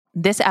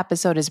This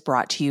episode is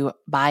brought to you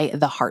by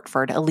The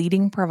Hartford, a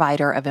leading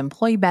provider of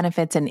employee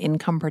benefits and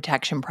income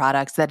protection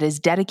products that is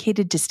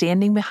dedicated to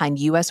standing behind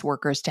U.S.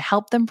 workers to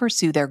help them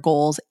pursue their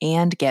goals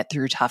and get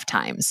through tough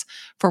times.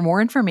 For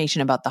more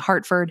information about The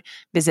Hartford,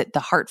 visit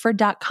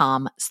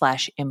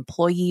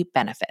thehartford.com/employee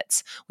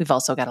benefits. We've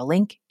also got a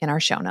link in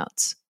our show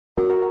notes.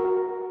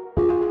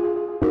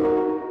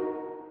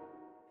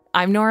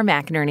 I'm Nora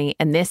McInerney,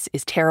 and this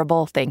is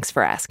Terrible. Thanks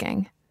for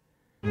asking.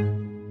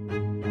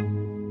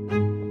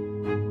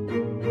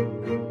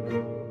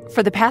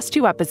 For the past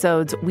 2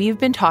 episodes, we've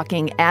been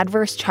talking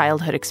adverse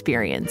childhood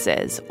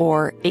experiences,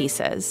 or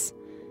ACEs.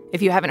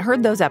 If you haven't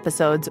heard those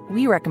episodes,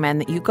 we recommend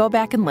that you go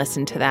back and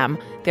listen to them.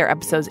 They're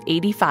episodes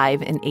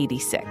 85 and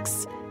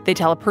 86. They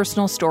tell a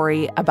personal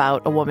story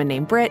about a woman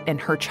named Britt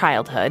and her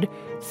childhood,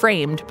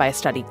 framed by a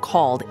study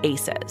called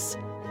ACEs.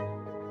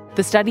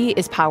 The study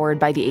is powered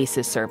by the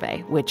ACEs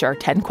survey, which are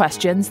 10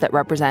 questions that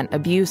represent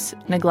abuse,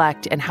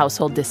 neglect, and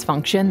household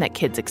dysfunction that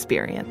kids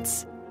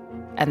experience.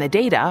 And the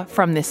data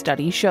from this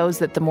study shows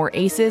that the more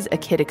ACEs a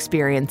kid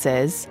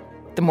experiences,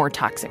 the more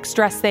toxic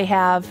stress they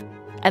have,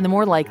 and the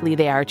more likely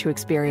they are to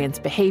experience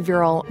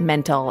behavioral,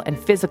 mental, and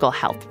physical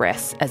health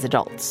risks as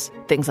adults.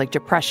 Things like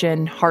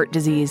depression, heart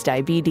disease,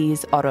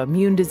 diabetes,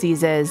 autoimmune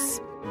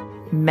diseases,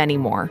 many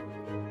more.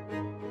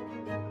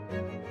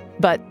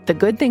 But the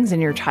good things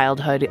in your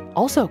childhood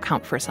also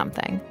count for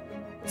something.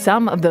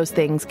 Some of those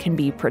things can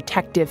be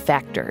protective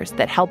factors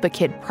that help a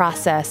kid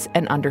process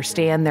and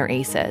understand their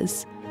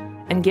ACEs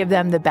and give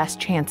them the best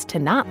chance to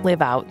not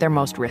live out their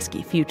most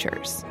risky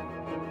futures.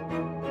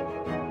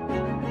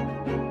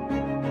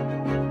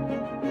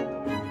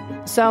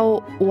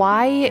 So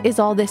why is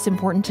all this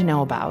important to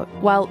know about?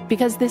 Well,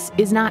 because this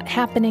is not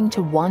happening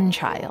to one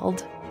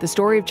child. The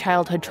story of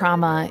childhood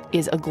trauma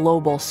is a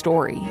global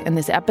story, and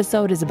this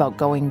episode is about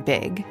going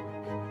big.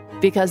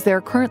 Because there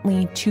are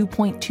currently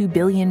 2.2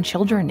 billion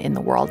children in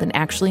the world, and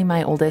actually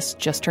my oldest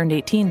just turned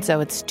 18,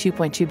 so it's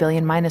 2.2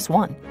 billion minus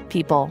 1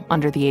 people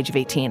under the age of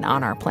 18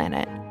 on our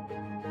planet.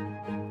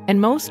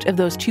 And most of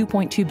those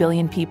 2.2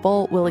 billion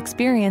people will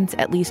experience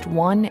at least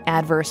one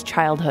adverse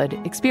childhood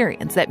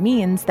experience. That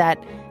means that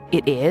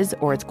it is,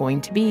 or it's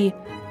going to be,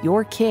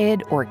 your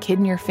kid or a kid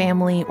in your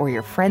family or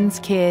your friend's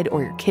kid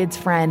or your kid's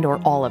friend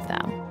or all of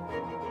them.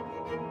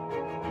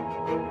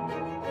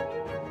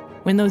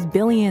 When those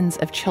billions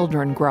of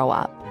children grow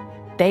up,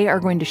 they are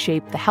going to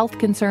shape the health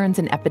concerns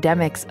and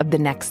epidemics of the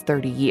next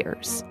 30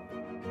 years.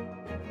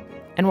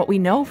 And what we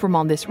know from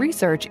all this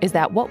research is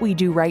that what we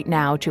do right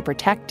now to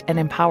protect and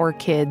empower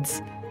kids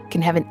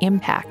can have an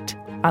impact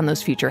on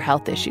those future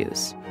health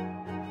issues.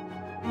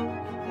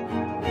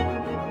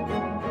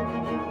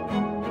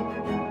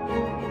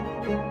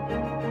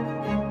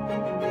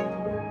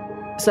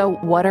 So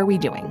what are we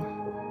doing?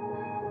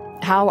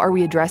 How are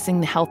we addressing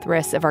the health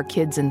risks of our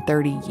kids in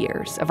 30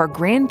 years, of our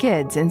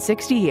grandkids in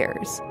 60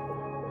 years?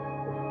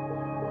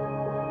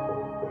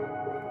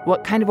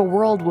 What kind of a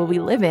world will we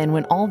live in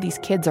when all these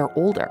kids are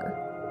older?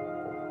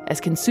 As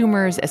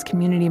consumers, as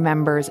community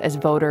members, as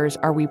voters,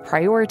 are we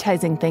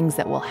prioritizing things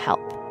that will help?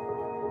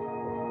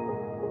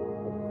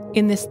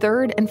 In this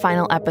third and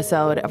final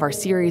episode of our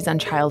series on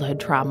childhood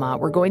trauma,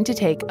 we're going to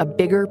take a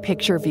bigger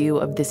picture view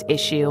of this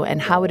issue and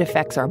how it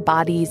affects our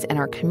bodies and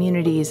our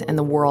communities and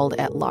the world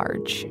at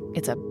large.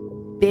 It's a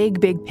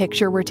big, big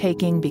picture we're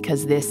taking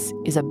because this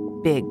is a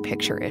big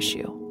picture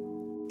issue.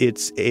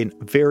 It's a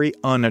very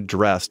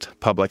unaddressed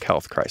public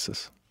health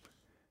crisis.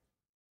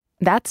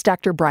 That's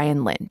Dr.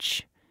 Brian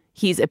Lynch.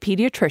 He's a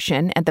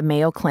pediatrician at the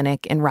Mayo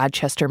Clinic in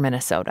Rochester,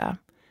 Minnesota.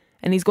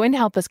 And he's going to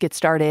help us get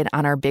started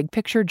on our big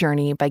picture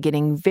journey by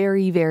getting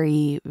very,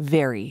 very,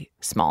 very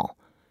small.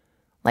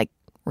 Like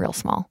real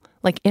small.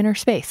 Like Inner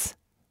Space.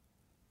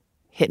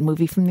 Hit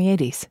movie from the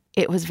 80s.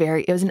 It was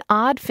an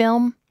odd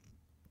film,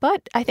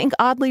 but I think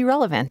oddly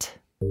relevant.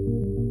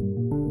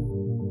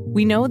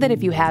 We know that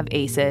if you have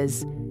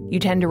ACEs, you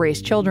tend to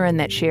raise children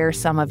that share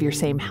some of your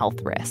same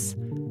health risks.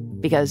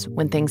 Because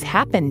when things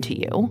happen to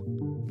you,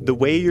 the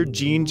way your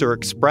genes are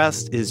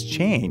expressed is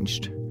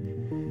changed.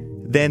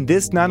 Then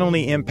this not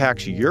only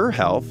impacts your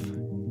health,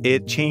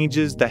 it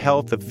changes the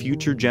health of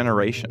future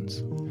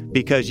generations.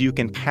 Because you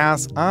can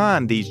pass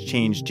on these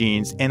changed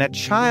genes, and a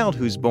child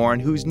who's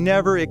born who's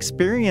never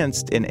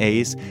experienced an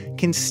ACE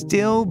can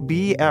still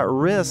be at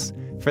risk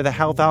for the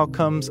health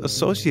outcomes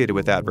associated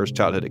with adverse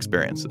childhood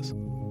experiences.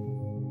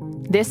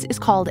 This is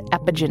called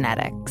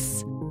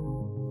epigenetics.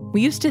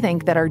 We used to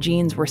think that our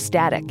genes were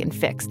static and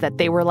fixed, that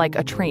they were like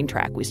a train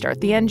track. We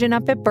start the engine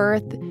up at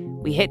birth,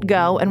 we hit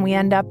go, and we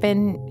end up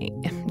in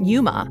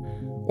Yuma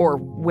or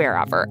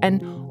wherever.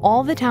 And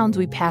all the towns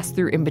we pass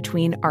through in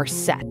between are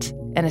set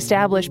and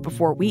established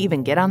before we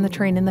even get on the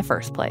train in the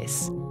first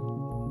place.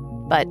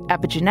 But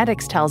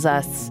epigenetics tells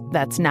us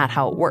that's not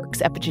how it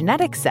works.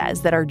 Epigenetics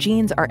says that our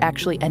genes are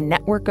actually a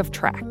network of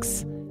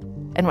tracks.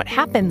 And what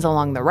happens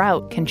along the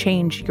route can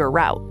change your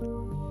route.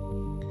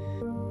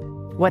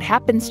 What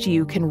happens to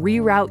you can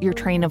reroute your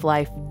train of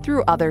life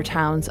through other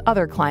towns,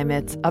 other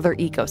climates, other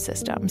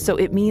ecosystems. So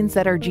it means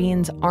that our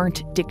genes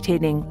aren't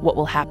dictating what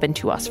will happen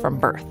to us from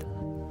birth.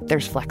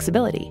 there's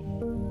flexibility.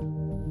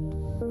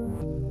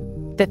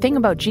 The thing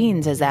about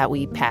genes is that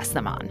we pass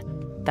them on.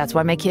 That's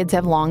why my kids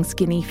have long,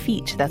 skinny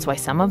feet. That's why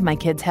some of my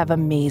kids have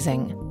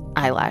amazing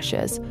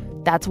eyelashes.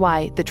 That's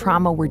why the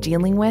trauma we're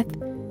dealing with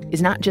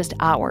is not just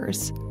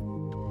ours.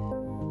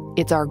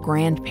 It's our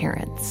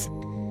grandparents'.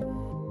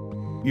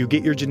 You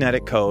get your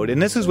genetic code,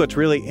 and this is what's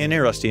really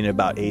interesting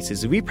about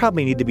ACEs. We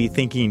probably need to be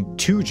thinking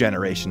 2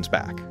 generations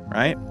back,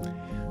 right?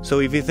 So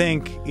if you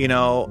think,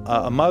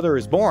 a mother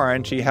is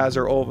born, she has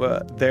her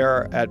ova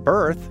there at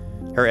birth,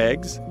 her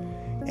eggs,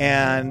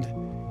 and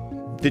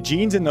the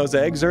genes in those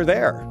eggs are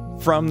there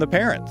from the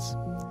parents.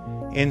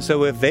 And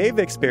so if they've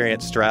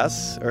experienced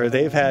stress or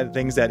they've had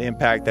things that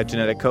impact that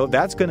genetic code,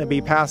 that's going to be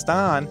passed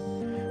on.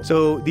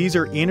 So these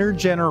are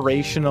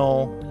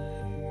intergenerational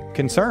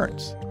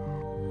concerns.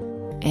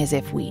 As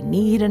if we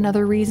need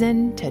another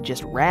reason to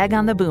just rag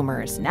on the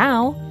boomers.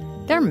 Now,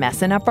 they're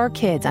messing up our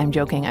kids. I'm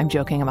joking. I'm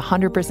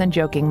 100%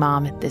 joking,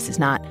 Mom. This is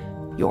not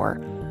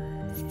your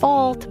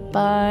fault,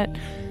 but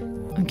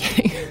I'm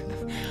kidding.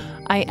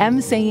 I am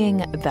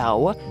saying,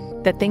 though,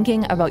 that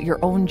thinking about your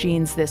own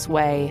genes this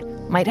way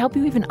might help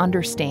you even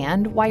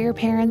understand why your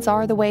parents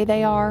are the way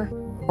they are,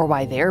 or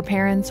why their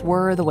parents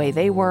were the way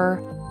they were,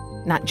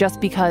 not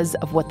just because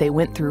of what they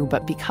went through,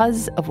 but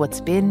because of what's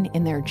been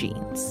in their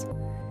genes.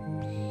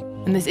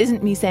 And this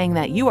isn't me saying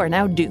that you are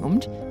now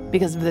doomed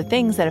because of the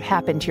things that have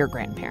happened to your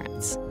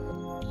grandparents.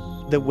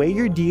 The way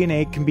your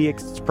DNA can be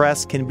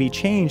expressed can be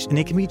changed, and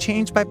it can be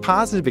changed by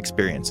positive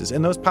experiences.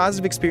 And those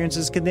positive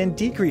experiences can then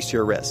decrease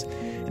your risk.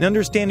 And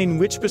understanding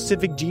which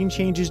specific gene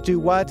changes do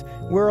what,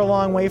 we're a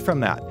long way from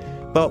that.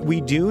 But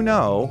we do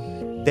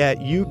know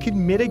that you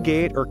can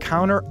mitigate or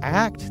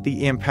counteract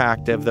the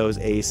impact of those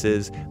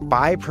ACEs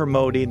by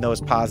promoting those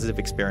positive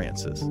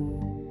experiences.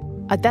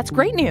 That's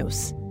great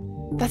news.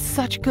 That's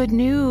such good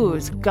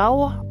news.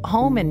 Go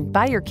home and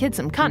buy your kids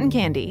some cotton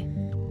candy.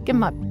 Give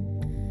them a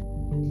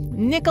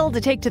nickel to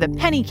take to the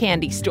penny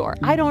candy store.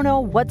 I don't know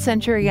what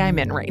century I'm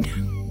in right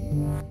now.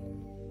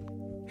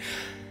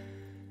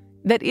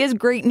 That is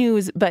great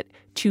news, but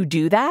to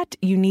do that,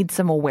 you need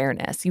some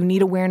awareness. You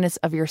need awareness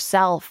of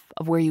yourself,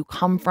 of where you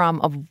come from,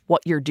 of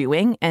what you're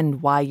doing,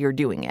 and why you're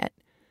doing it.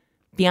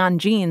 Beyond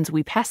genes,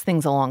 we pass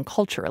things along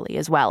culturally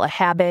as well. A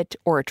habit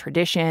or a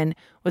tradition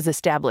was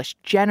established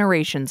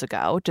generations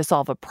ago to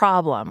solve a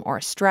problem or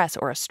a stress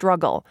or a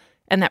struggle,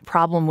 and that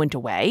problem went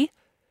away,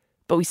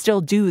 but we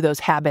still do those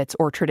habits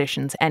or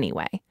traditions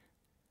anyway.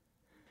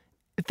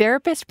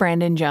 Therapist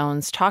Brandon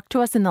Jones talked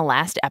to us in the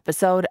last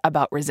episode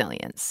about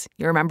resilience.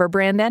 You remember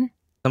Brandon?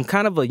 I'm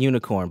kind of a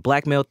unicorn.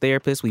 Black male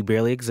therapist, we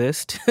barely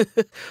exist.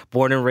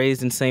 Born and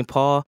raised in St.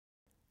 Paul.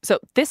 So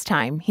this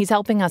time, he's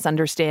helping us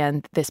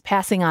understand this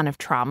passing on of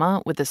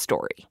trauma with a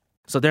story.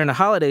 So during the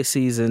holiday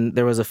season,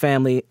 there was a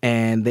family,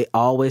 and they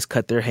always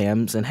cut their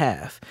hams in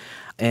half.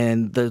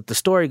 And the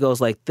story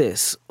goes like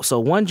this. So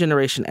one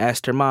generation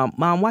asked her mom,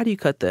 why do you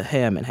cut the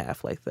ham in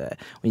half like that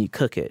when you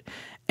cook it?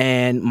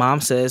 And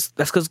mom says,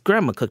 that's because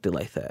grandma cooked it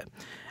like that.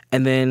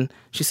 And then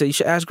she said, you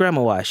should ask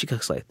grandma why she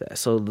cooks like that.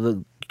 So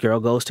the girl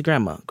goes to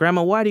grandma.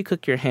 Grandma, why do you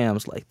cook your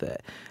hams like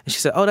that? And she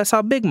said, oh, that's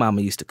how Big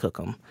Mama used to cook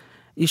them.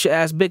 You should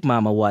ask Big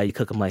Mama why you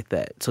cook them like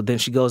that. So then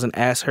she goes and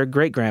asks her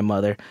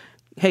great-grandmother,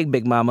 hey,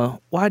 Big Mama,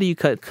 why do you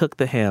cook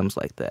the hams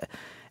like that?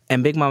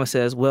 And Big Mama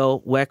says, well,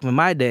 back in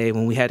my day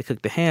when we had to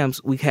cook the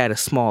hams, we had a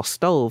small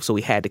stove, so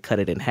we had to cut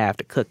it in half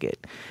to cook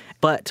it.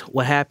 But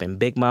what happened?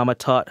 Big Mama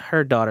taught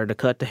her daughter to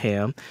cut the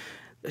ham.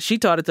 She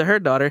taught it to her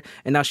daughter,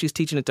 and now she's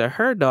teaching it to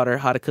her daughter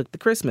how to cook the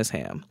Christmas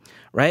ham,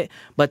 right?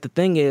 But the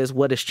thing is,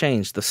 what has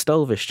changed? The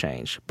stove has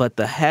changed, but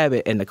the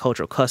habit and the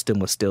cultural custom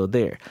was still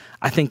there.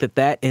 I think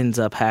that ends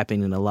up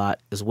happening a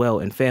lot as well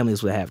in families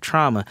that have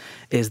trauma,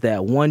 is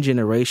that one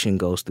generation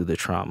goes through the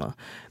trauma.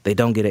 They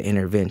don't get an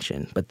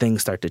intervention, but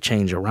things start to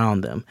change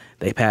around them.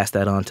 They pass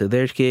that on to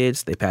their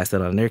kids, they pass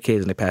that on their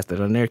kids, and they pass that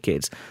on their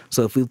kids.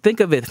 So if we think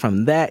of it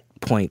from that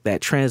point,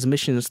 that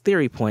transmissions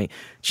theory point,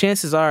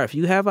 chances are if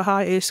you have a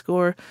high ACE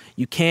score,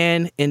 you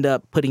can end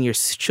up putting your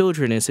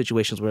children in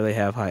situations where they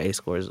have high ACE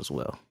scores as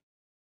well.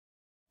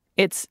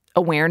 It's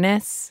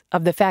awareness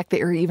of the fact that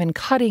you're even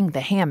cutting the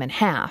ham in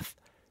half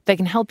that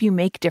can help you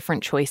make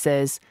different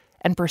choices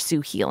and pursue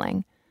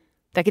healing,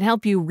 that can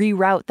help you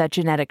reroute that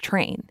genetic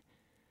train.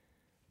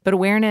 But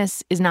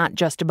awareness is not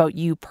just about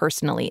you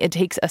personally. It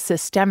takes a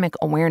systemic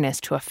awareness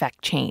to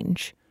affect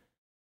change.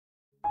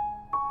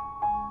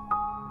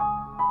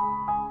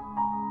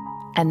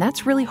 And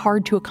that's really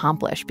hard to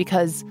accomplish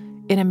because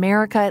in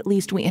America, at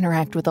least, we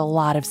interact with a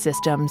lot of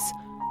systems,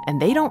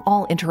 and they don't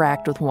all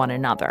interact with one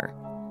another.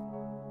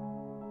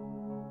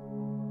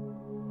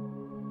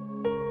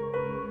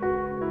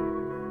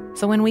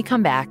 So when we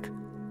come back,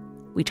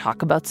 we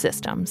talk about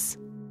systems.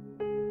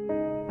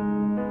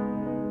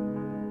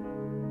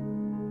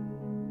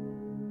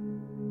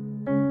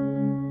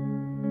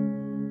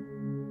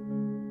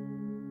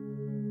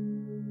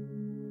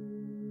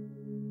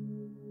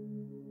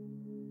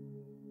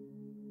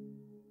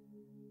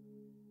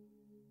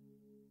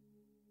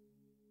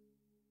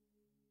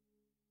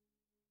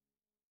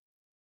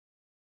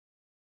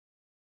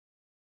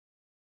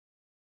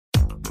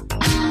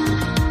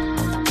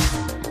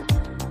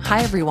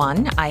 Hi,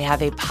 everyone. I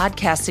have a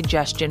podcast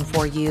suggestion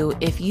for you.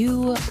 If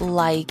you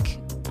like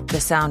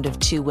the sound of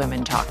two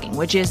women talking,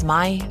 which is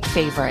my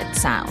favorite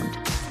sound,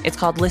 it's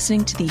called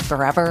listening to the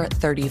Forever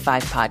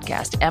 35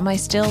 podcast. Am I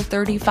still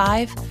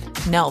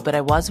 35? No, but I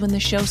was when the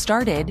show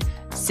started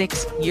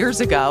 6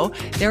 years ago.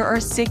 There are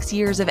 6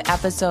 years of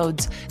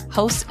episodes.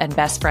 Hosts and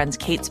best friends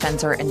Kate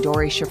Spencer and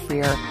Dori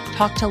Shafrir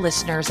talk to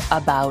listeners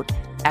about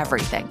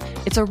everything.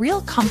 It's a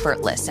real comfort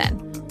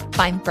listen.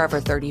 Find Forever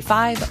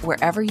 35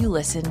 wherever you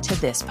listen to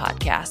this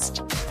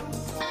podcast.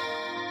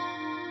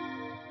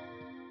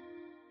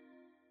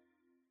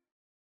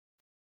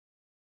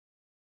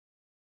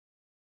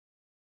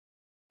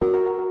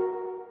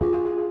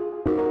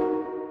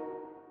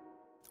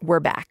 We're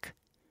back.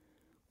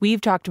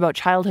 We've talked about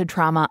childhood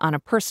trauma on a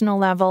personal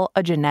level,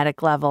 a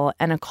genetic level,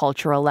 and a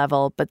cultural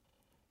level, but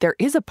there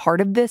is a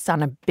part of this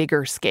on a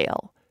bigger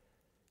scale.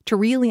 To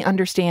really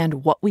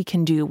understand what we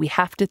can do, we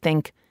have to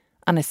think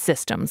on a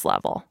systems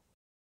level.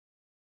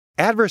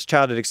 Adverse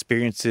childhood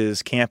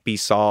experiences can't be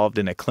solved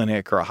in a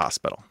clinic or a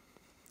hospital.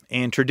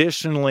 And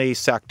traditionally,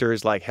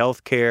 sectors like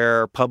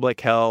healthcare,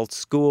 public health,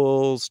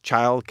 schools,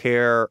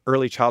 childcare,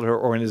 early childhood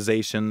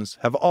organizations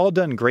have all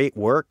done great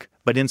work,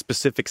 but in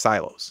specific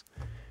silos.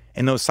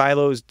 And those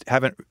silos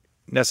haven't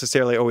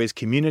necessarily always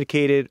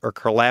communicated or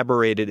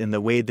collaborated in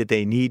the way that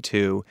they need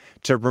to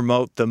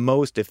promote the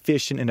most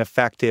efficient and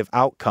effective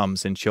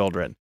outcomes in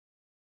children.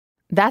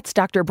 That's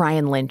Dr.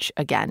 Brian Lynch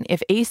again.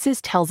 If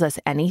ACEs tells us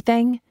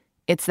anything,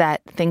 it's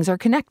that things are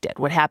connected.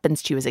 What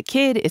happens to you as a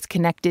kid is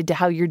connected to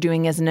how you're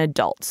doing as an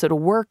adult. So to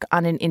work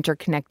on an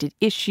interconnected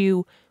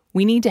issue,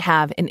 we need to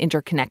have an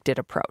interconnected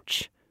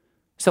approach.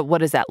 So what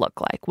does that look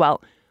like?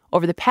 Well,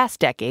 over the past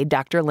decade,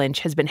 Dr.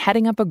 Lynch has been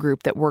heading up a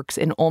group that works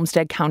in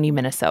Olmsted County,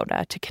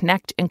 Minnesota, to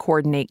connect and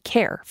coordinate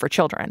care for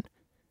children.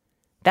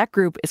 That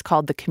group is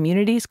called the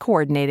Communities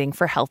Coordinating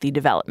for Healthy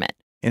Development.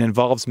 It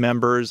involves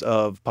members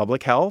of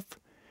public health,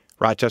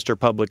 Rochester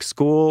Public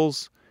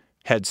Schools,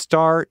 Head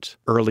Start,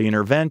 early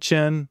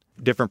intervention,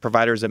 different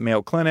providers at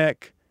Mayo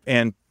Clinic,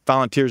 and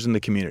volunteers in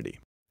the community.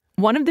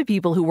 One of the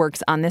people who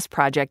works on this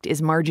project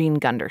is Margene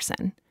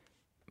Gunderson.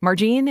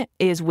 Margene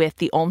is with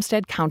the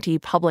Olmsted County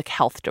Public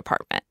Health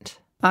Department.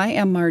 I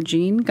am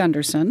Margene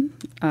Gunderson.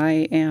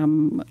 I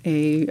am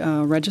a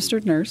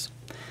registered nurse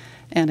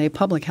and a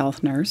public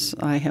health nurse.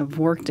 I have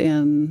worked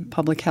in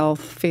public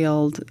health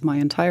field my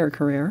entire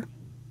career.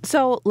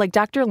 So, like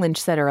Dr.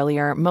 Lynch said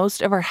earlier,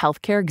 most of our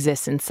healthcare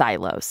exists in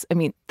silos. I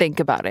mean,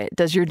 think about it.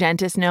 Does your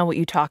dentist know what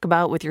you talk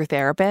about with your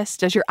therapist?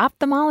 Does your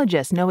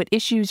ophthalmologist know what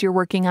issues you're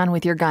working on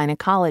with your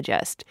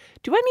gynecologist?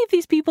 Do any of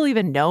these people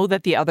even know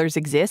that the others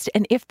exist?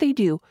 And if they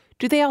do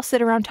they all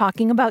sit around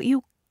talking about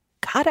you?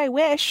 God, I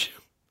wish.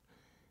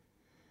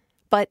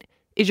 But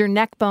is your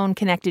neck bone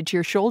connected to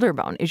your shoulder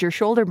bone? Is your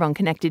shoulder bone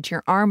connected to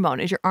your arm bone?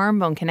 Is your arm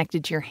bone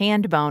connected to your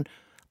hand bone?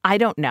 I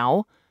don't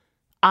know.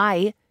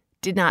 I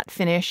did not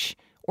finish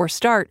or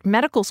start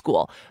medical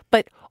school.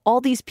 But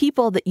all these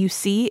people that you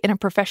see in a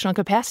professional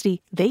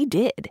capacity, they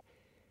did.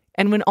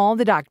 And when all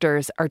the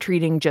doctors are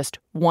treating just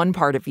one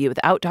part of you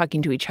without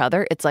talking to each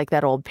other, it's like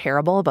that old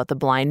parable about the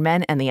blind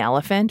men and the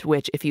elephant,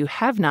 which if you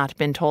have not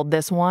been told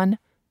this one,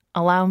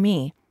 allow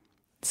me.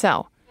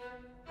 So,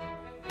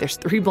 there's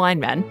 3 blind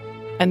men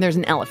and there's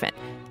an elephant.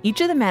 Each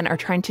of the men are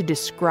trying to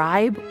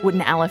describe what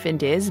an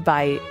elephant is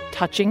by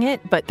touching it,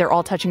 but they're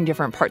all touching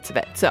different parts of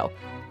it. So,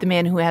 the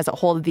man who has a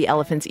hold of the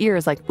elephant's ear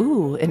is like,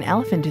 ooh, an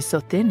elephant is so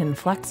thin and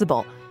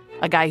flexible.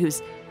 A guy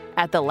who's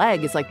at the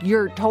leg is like,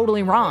 you're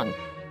totally wrong.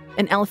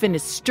 An elephant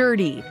is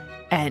sturdy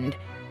and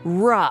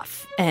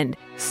rough and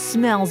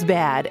smells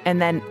bad.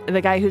 And then the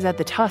guy who's at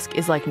the tusk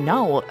is like,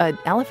 no, an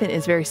elephant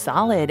is very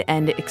solid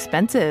and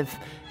expensive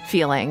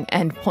feeling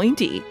and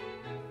pointy.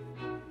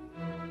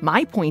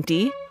 My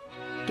pointy,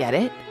 get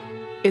it,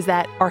 is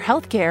that our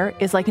healthcare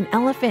is like an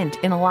elephant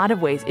in a lot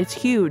of ways. It's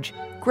huge.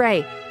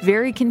 Gray,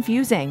 very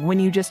confusing when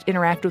you just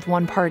interact with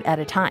one part at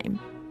a time.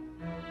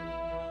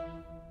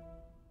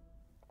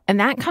 And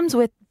that comes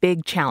with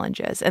big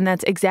challenges, and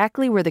that's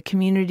exactly where the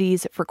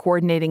Communities for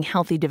Coordinating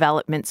Healthy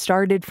Development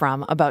started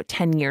from about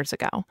 10 years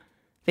ago.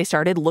 They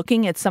started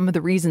looking at some of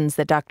the reasons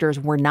that doctors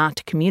were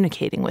not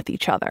communicating with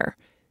each other.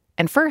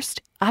 And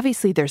first,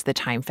 obviously there's the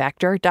time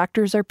factor.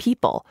 Doctors are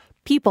people.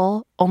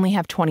 People only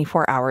have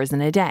 24 hours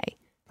in a day.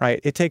 Right.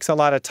 It takes a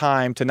lot of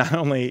time to not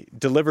only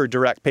deliver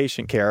direct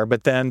patient care,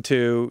 but then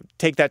to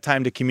take that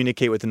time to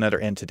communicate with another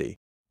entity.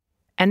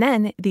 And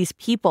then these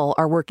people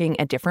are working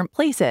at different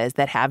places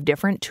that have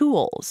different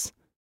tools.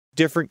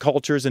 Different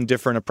cultures and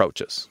different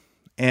approaches.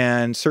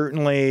 And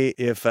certainly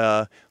if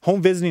a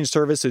home visiting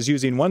service is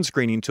using one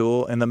screening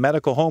tool and the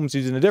medical home's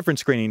using a different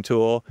screening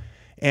tool,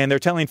 and they're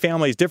telling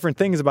families different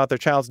things about their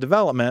child's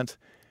development,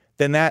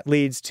 then that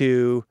leads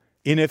to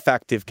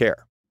ineffective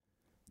care.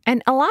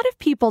 And a lot of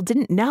people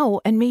didn't know,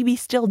 and maybe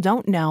still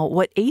don't know,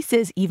 what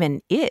ACEs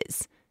even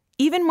is.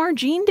 Even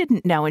Margene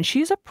didn't know, and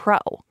she's a pro.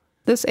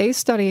 This ACE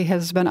study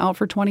has been out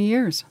for 20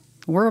 years.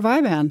 Where have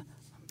I been?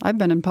 I've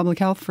been in public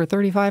health for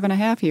 35 and a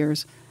half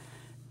years.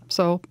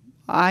 So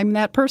I'm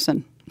that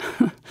person.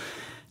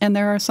 And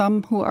there are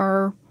some who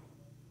are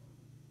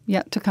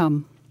yet to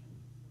come.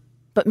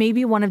 But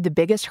maybe one of the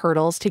biggest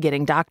hurdles to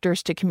getting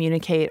doctors to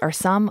communicate are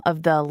some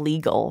of the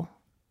legal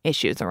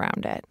issues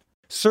around it.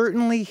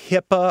 Certainly,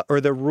 HIPAA,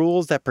 or the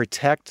rules that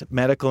protect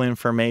medical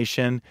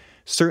information,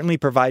 certainly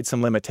provide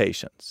some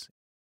limitations.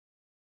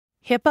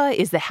 HIPAA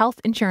is the Health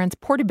Insurance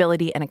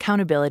Portability and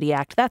Accountability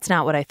Act. That's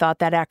not what I thought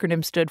that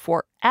acronym stood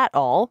for at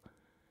all.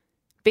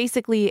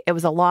 Basically, it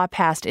was a law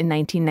passed in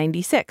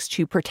 1996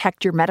 to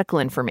protect your medical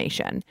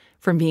information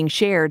from being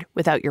shared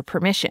without your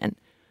permission.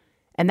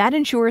 And that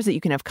ensures that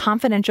you can have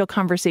confidential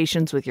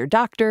conversations with your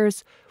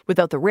doctors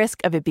without the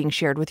risk of it being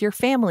shared with your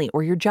family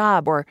or your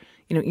job or,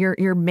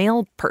 your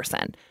mail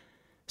person.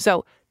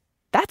 So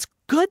that's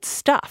good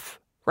stuff,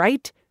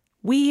 right?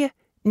 We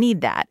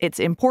need that. It's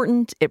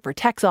important. It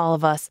protects all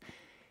of us.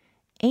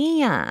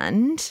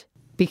 And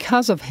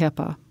because of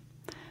HIPAA,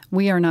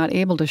 we are not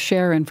able to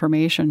share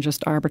information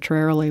just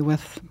arbitrarily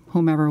with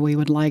whomever we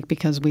would like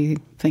because we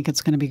think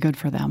it's going to be good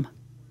for them.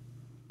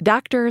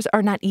 Doctors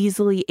are not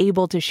easily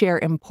able to share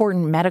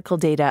important medical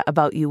data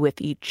about you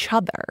with each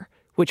other,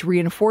 which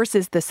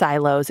reinforces the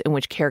silos in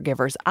which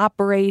caregivers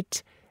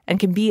operate and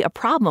can be a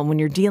problem when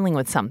you're dealing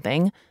with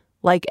something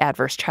like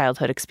adverse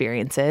childhood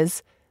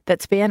experiences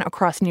that span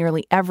across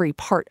nearly every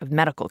part of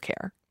medical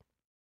care.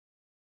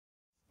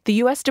 The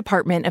U.S.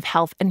 Department of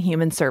Health and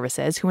Human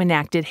Services, who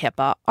enacted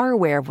HIPAA, are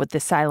aware of what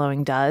this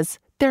siloing does.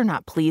 They're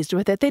not pleased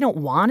with it. They don't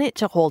want it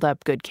to hold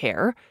up good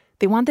care.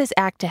 They want this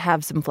act to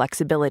have some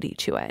flexibility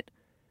to it.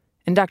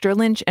 And Dr.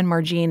 Lynch and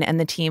Margene and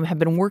the team have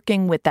been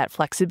working with that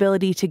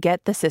flexibility to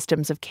get the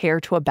systems of care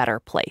to a better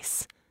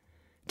place,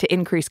 to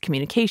increase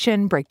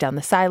communication, break down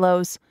the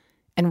silos,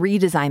 and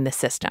redesign the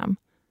system,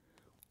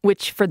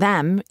 which for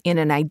them, in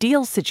an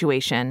ideal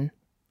situation,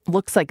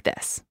 looks like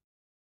this.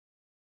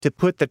 To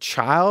put the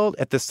child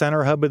at the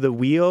center hub of the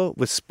wheel,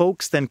 with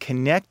spokes then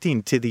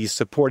connecting to these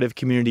supportive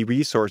community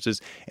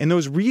resources, and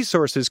those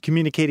resources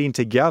communicating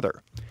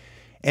together.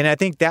 And I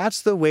think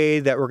that's the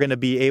way that we're going to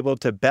be able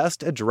to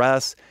best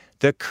address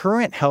the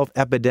current health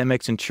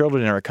epidemics in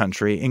children in our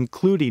country,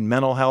 including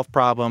mental health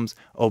problems,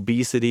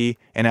 obesity,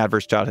 and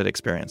adverse childhood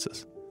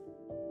experiences.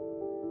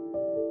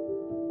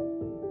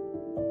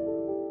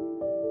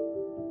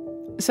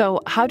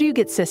 So how do you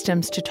get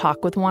systems to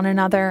talk with one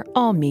another?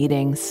 Oh,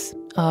 meetings.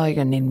 Oh, you're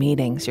going to need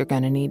meetings. You're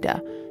going to need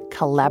to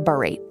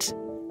collaborate,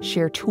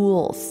 share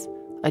tools,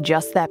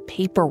 adjust that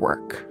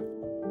paperwork.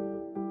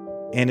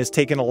 And it's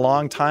taken a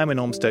long time in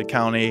Olmsted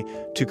County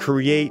to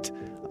create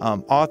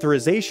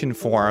authorization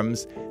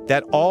forms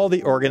that all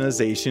the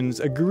organizations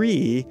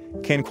agree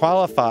can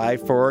qualify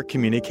for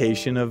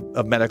communication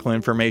of medical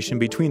information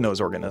between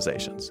those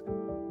organizations.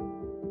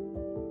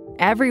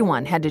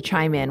 Everyone had to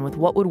chime in with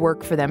what would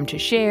work for them to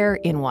share,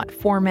 in what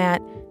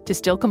format, to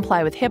still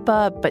comply with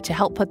HIPAA, but to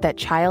help put that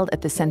child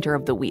at the center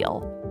of the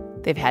wheel.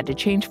 They've had to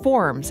change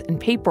forms and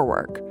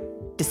paperwork,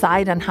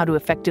 decide on how to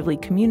effectively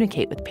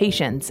communicate with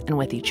patients and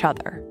with each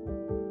other.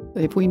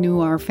 If we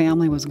knew our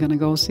family was going to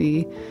go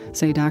see,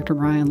 say, Dr.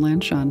 Brian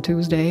Lynch on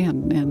Tuesday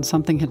and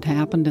something had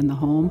happened in the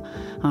home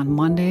on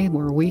Monday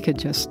where we could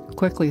just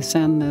quickly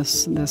send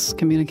this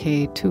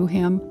communique to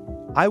him.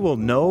 I will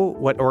know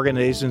what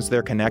organizations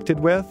they're connected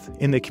with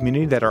in the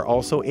community that are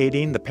also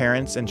aiding the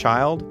parents and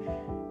child,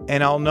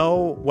 and I'll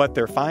know what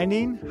they're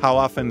finding, how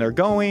often they're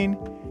going,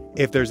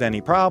 if there's any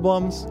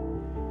problems,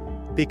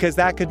 because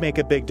that could make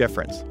a big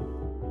difference.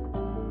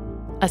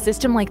 A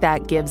system like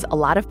that gives a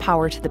lot of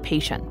power to the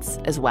patients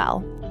as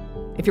well.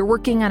 If you're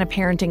working on a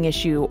parenting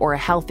issue or a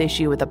health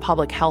issue with a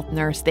public health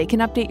nurse, they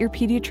can update your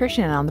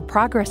pediatrician on the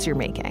progress you're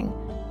making.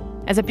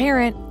 As a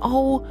parent,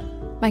 oh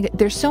my God,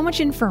 there's so much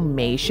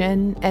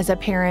information as a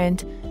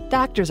parent.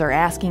 Doctors are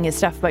asking you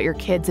stuff about your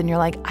kids, and you're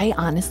like, I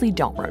honestly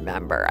don't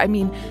remember. I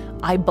mean,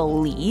 I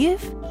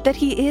believe that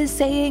he is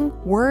saying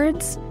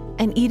words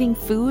and eating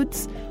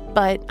foods,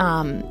 but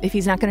if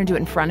he's not going to do it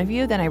in front of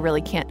you, then I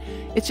really can't.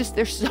 It's just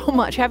there's so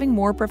much. Having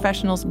more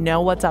professionals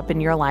know what's up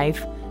in your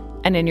life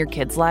and in your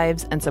kids'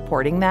 lives and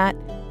supporting that,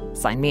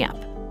 sign me up.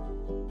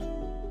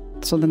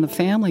 So then the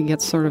family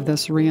gets sort of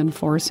this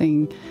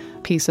reinforcing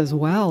piece as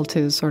well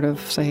to sort of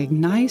say,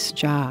 nice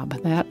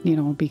job, that,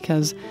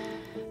 because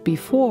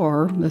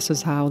before this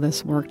is how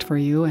this worked for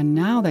you, and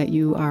now that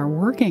you are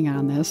working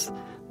on this,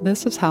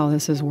 this is how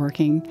this is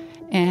working,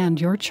 and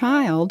your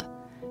child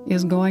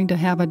is going to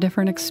have a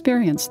different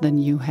experience than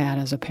you had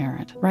as a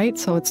parent, right?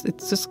 So it's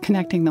just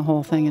connecting the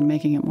whole thing and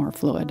making it more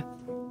fluid.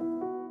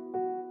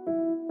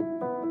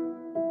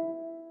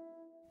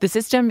 The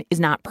system is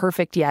not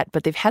perfect yet,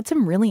 but they've had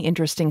some really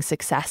interesting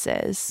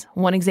successes.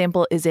 One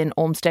example is in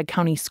Olmsted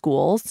County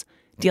schools,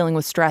 dealing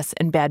with stress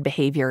and bad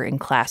behavior in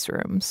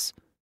classrooms.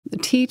 The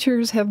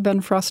teachers have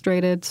been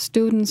frustrated,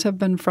 students have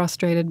been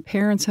frustrated,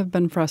 parents have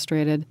been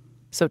frustrated.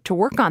 So to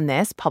work on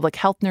this, public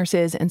health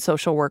nurses and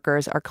social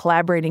workers are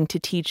collaborating to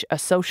teach a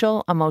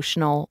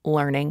social-emotional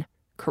learning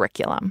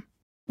curriculum.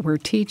 We're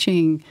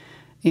teaching,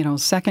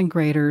 second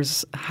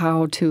graders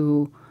how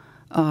to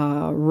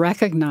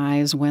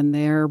recognize when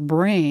their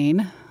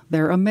brain,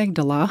 their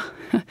amygdala,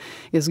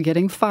 is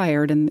getting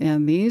fired.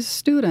 And these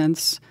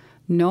students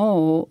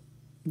know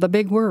the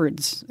big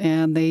words,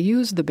 and they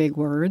use the big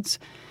words.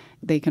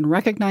 They can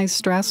recognize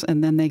stress,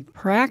 and then they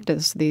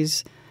practice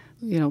these,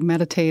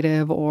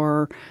 meditative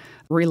or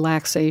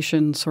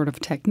relaxation sort of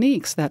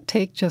techniques that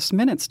take just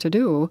minutes to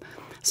do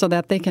so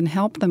that they can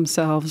help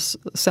themselves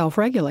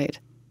self-regulate.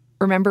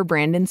 Remember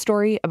Brandon's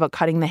story about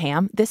cutting the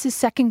ham? This is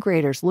second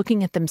graders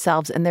looking at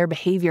themselves and their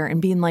behavior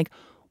and being like,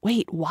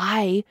 wait,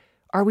 why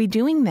are we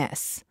doing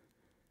this?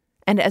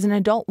 And as an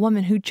adult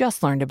woman who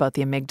just learned about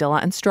the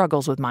amygdala and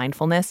struggles with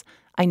mindfulness,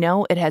 I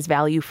know it has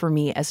value for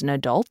me as an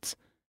adult.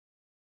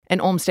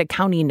 And Olmsted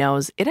County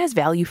knows it has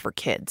value for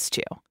kids,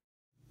 too.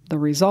 The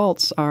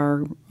results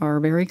are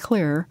very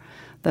clear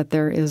that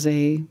there is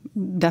a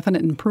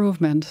definite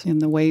improvement in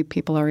the way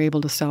people are able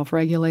to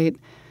self-regulate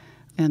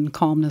and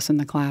calmness in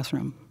the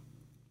classroom.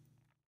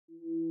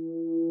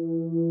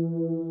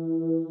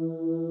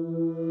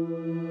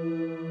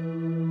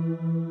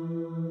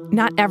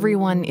 Not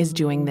everyone is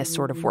doing this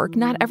sort of work.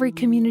 Not every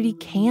community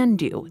can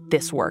do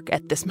this work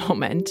at this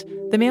moment.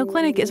 The Mayo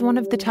Clinic is one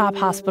of the top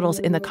hospitals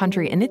in the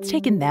country, and it's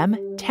taken them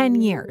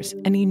 10 years,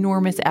 an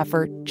enormous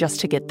effort just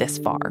to get this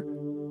far.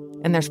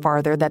 And there's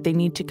farther that they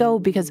need to go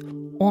because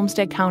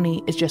Olmsted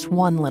County is just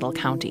one little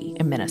county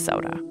in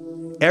Minnesota.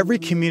 Every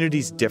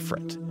community's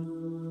different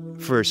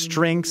for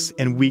strengths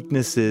and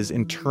weaknesses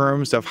in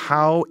terms of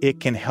how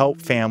it can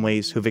help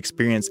families who've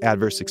experienced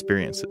adverse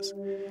experiences.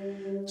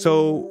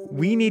 So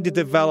we need to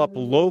develop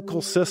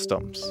local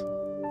systems,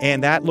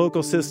 and that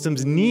local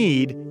systems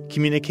need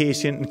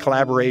communication and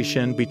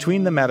collaboration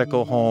between the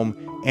medical home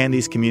and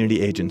these community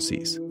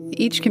agencies.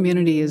 Each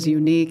community is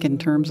unique in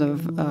terms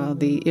of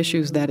the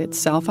issues that it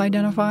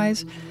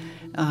self-identifies,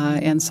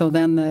 and so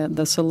then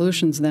the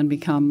solutions then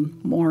become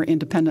more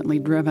independently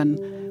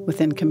driven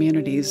within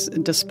communities,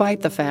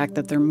 despite the fact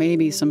that there may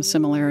be some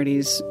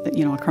similarities,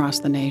 across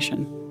the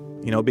nation.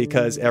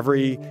 Because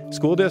every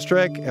school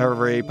district,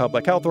 every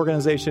public health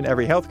organization,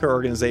 every healthcare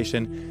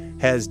organization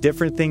has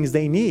different things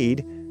they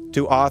need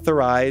to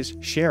authorize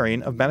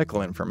sharing of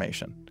medical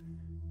information.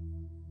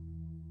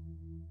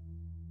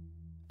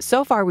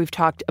 So far, we've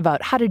talked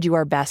about how to do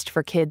our best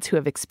for kids who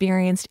have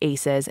experienced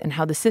ACEs and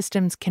how the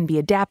systems can be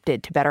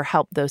adapted to better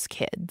help those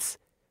kids.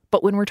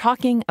 But when we're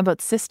talking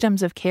about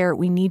systems of care,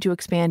 we need to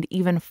expand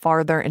even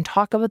farther and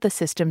talk about the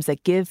systems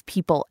that give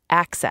people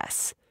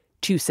access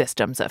to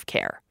systems of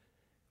care.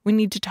 We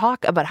need to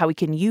talk about how we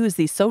can use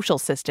these social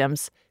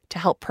systems to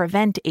help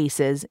prevent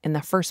ACEs in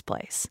the first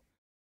place.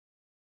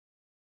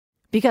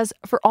 Because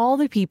for all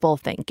the people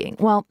thinking,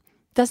 well,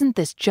 doesn't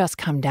this just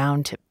come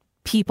down to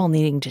people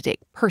needing to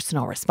take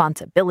personal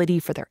responsibility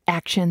for their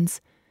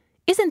actions?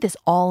 Isn't this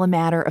all a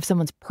matter of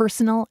someone's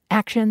personal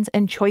actions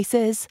and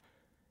choices?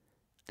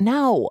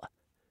 No.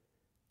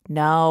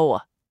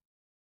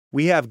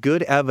 We have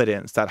good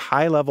evidence that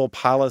high-level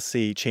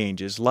policy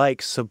changes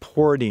like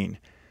supporting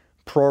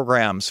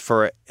programs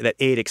that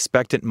aid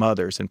expectant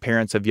mothers and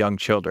parents of young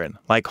children,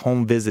 like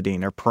home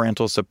visiting or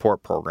parental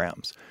support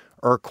programs,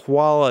 or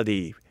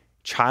quality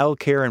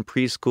childcare and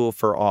preschool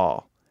for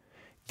all.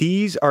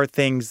 These are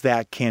things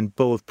that can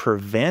both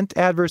prevent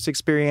adverse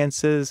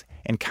experiences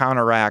and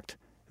counteract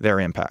their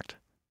impact.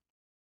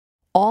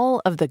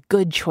 All of the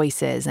good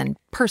choices and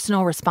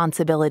personal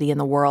responsibility in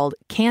the world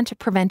can't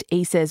prevent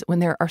ACEs when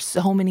there are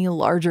so many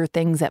larger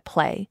things at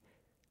play.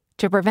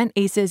 To prevent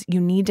ACEs, you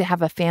need to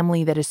have a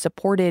family that is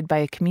supported by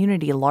a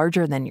community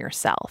larger than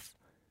yourself.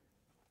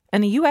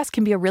 And the U.S.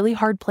 can be a really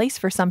hard place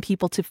for some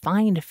people to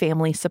find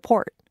family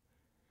support.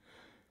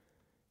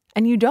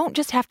 And you don't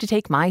just have to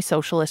take my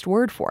socialist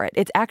word for it.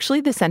 It's actually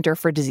the Center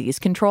for Disease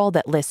Control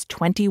that lists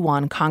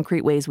 21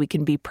 concrete ways we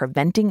can be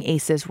preventing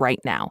ACEs right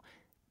now.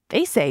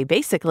 They say,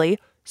 basically,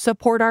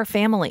 support our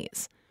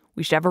families.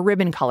 We should have a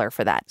ribbon color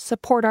for that.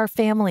 Support our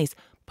families.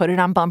 Put it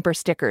on bumper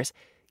stickers.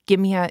 Give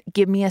me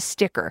a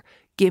sticker.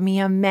 Give me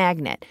a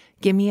magnet.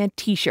 Give me a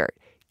T-shirt.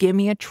 Give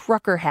me a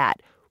trucker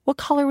hat. What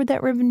color would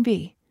that ribbon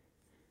be?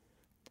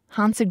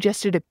 Hans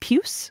suggested a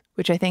puce,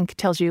 which I think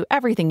tells you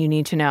everything you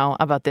need to know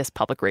about this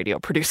public radio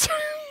producer.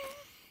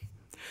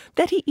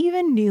 That he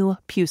even knew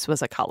puce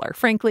was a color.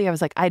 Frankly, I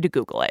was like, I had to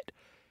Google it.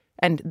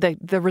 And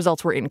the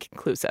results were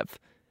inconclusive.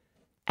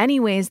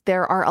 Anyways,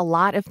 there are a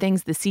lot of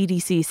things the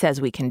CDC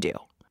says we can do.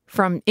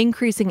 From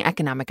increasing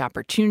economic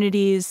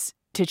opportunities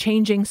to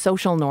changing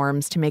social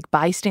norms to make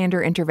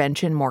bystander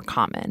intervention more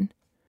common.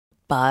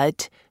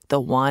 But the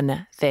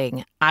one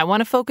thing I want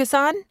to focus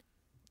on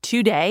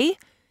today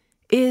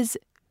is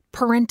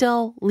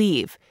parental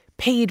leave,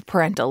 paid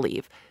parental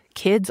leave.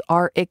 Kids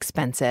are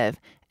expensive,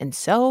 and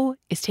so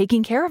is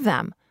taking care of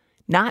them.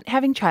 Not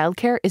having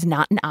childcare is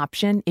not an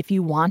option if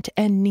you want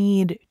and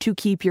need to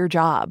keep your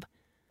job.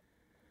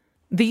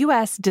 The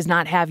U.S. does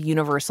not have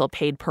universal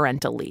paid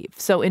parental leave.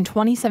 So in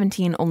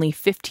 2017, only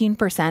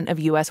 15% of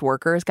U.S.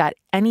 workers got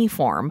any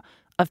form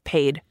of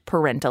paid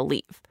parental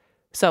leave.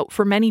 So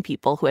for many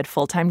people who had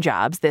full-time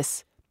jobs,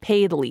 this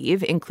paid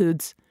leave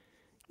includes,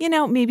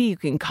 maybe you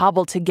can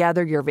cobble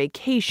together your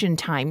vacation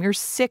time, your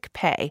sick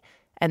pay,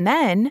 and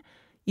then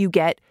you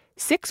get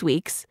 6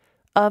 weeks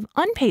of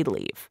unpaid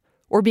leave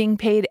or being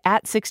paid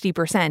at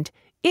 60%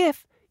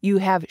 if you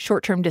have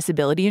short-term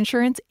disability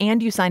insurance,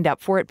 and you signed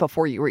up for it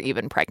before you were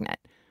even pregnant.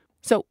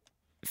 So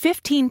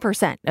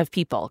 15% of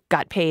people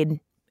got paid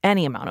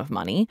any amount of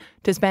money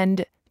to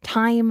spend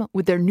time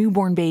with their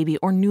newborn baby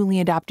or newly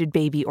adopted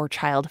baby or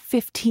child.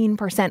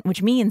 15%,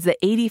 which means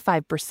that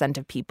 85%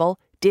 of people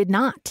did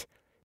not.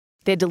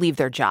 They had to leave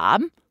their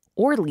job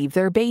or leave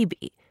their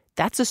baby.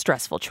 That's a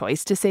stressful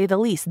choice, to say the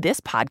least. This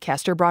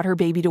podcaster brought her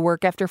baby to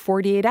work after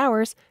 48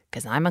 hours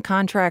because I'm a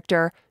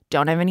contractor,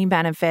 don't have any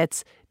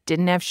benefits,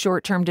 didn't have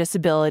short-term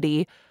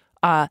disability.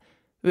 It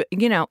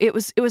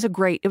was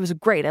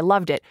great. I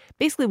loved it.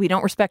 Basically, we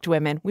don't respect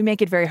women. We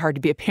make it very hard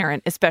to be a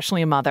parent,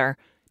 especially a mother.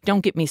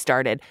 Don't get me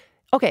started.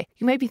 Okay,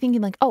 you might be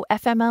thinking like, oh,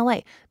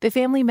 FMLA. The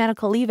Family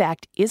Medical Leave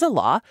Act is a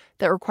law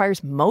that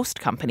requires most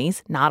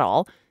companies, not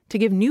all, to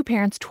give new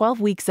parents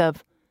 12 weeks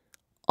of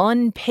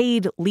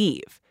unpaid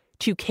leave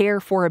to care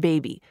for a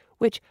baby,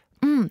 which,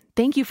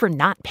 thank you for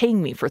not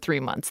paying me for 3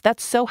 months.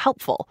 That's so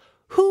helpful.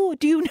 Who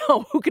do you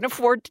know who can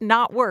afford to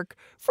not work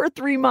for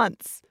 3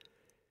 months?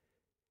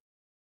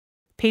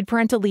 Paid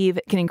parental leave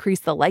can increase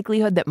the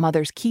likelihood that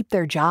mothers keep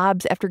their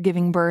jobs after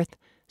giving birth.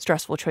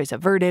 Stressful choice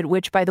averted,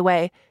 which, by the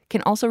way,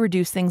 can also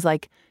reduce things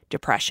like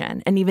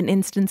depression and even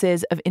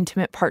instances of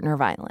intimate partner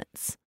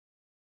violence.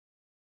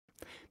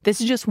 This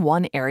is just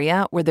one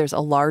area where there's a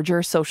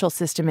larger social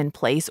system in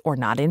place or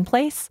not in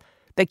place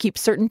that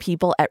keeps certain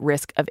people at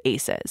risk of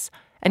ACEs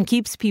and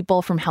keeps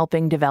people from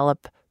helping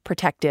develop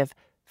protective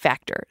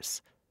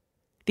factors.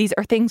 These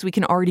are things we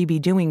can already be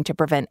doing to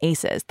prevent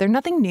ACEs. They're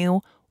nothing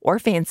new or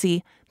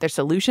fancy. They're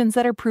solutions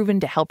that are proven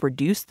to help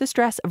reduce the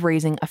stress of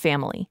raising a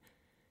family.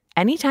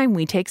 Anytime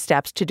we take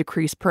steps to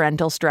decrease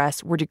parental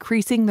stress, we're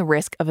decreasing the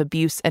risk of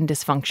abuse and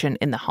dysfunction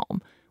in the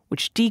home,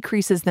 which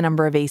decreases the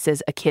number of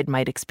ACEs a kid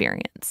might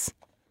experience.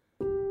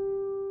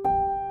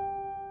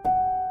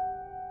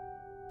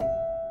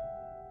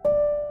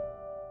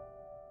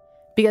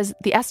 Because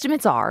the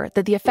estimates are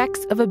that the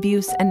effects of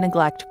abuse and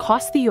neglect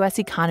cost the U.S.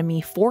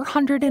 economy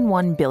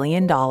 $401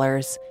 billion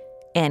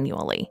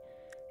annually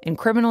in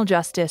criminal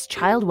justice,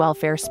 child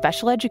welfare,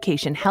 special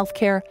education,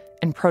 healthcare,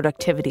 and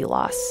productivity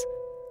loss.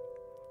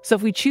 So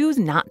if we choose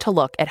not to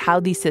look at how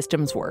these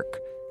systems work,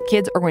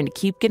 kids are going to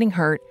keep getting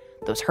hurt.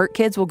 Those hurt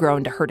kids will grow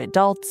into hurt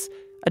adults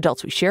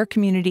we share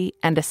community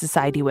and a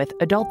society with,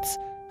 adults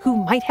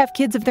who might have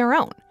kids of their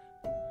own.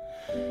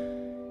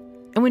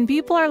 And when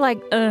people are like,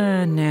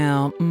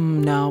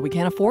 no, we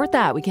can't afford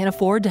that. We can't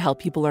afford to help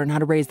people learn how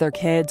to raise their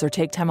kids or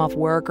take time off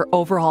work or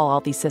overhaul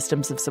all these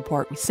systems of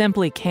support. We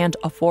simply can't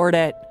afford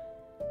it.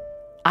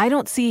 I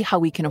don't see how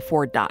we can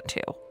afford not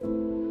to.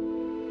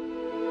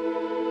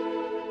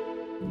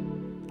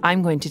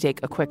 I'm going to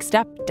take a quick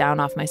step down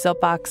off my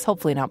soapbox,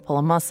 hopefully not pull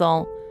a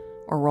muscle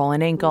or roll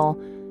an ankle,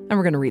 and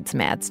we're going to read some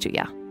ads to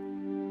you.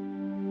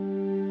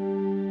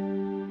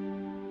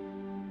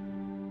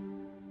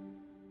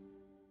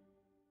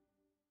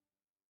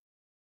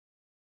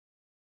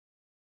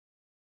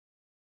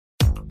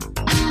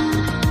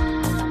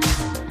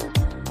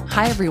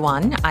 Hi,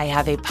 everyone. I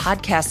have a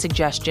podcast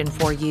suggestion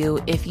for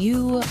you. If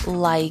you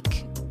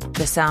like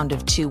the sound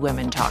of two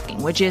women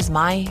talking, which is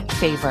my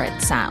favorite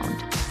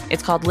sound,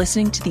 it's called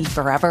listening to the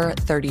Forever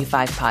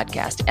 35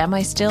 podcast. Am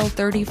I still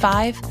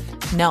 35?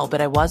 No,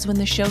 but I was when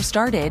the show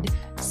started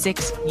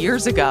 6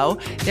 years ago.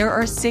 There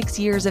are 6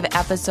 years of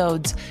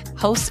episodes.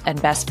 Hosts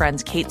and best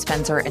friends Kate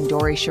Spencer and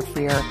Dori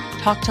Shafrir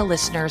talk to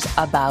listeners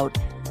about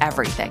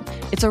everything.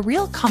 It's a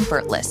real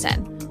comfort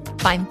listen.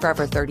 Find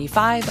Forever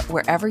 35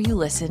 wherever you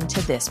listen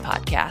to this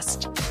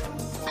podcast.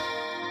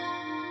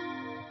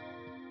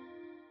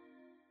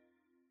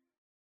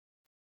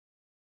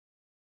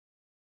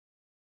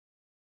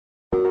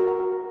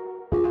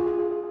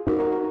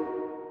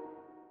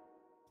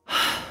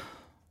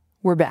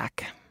 We're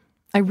back.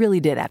 I really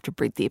did have to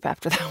breathe deep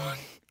after that one.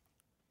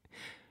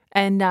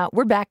 And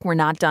we're back. We're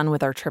not done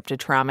with our trip to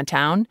Trauma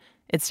Town.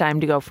 It's time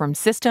to go from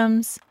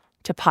systems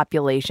to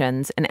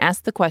populations and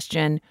ask the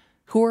question,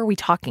 who are we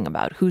talking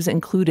about? Who's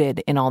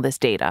included in all this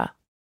data?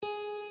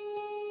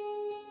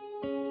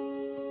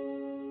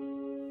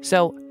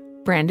 So,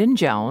 Brandon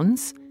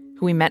Jones,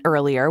 who we met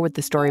earlier with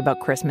the story about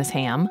Christmas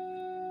ham,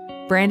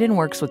 Brandon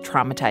works with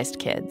traumatized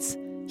kids.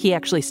 He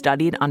actually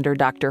studied under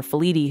Dr.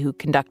 Felitti, who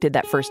conducted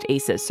that first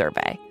ACEs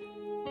survey.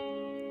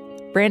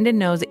 Brandon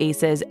knows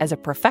ACEs as a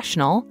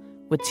professional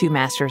with 2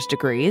 master's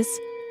degrees,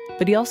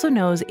 but he also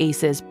knows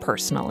ACEs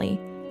personally,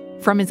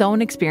 from his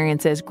own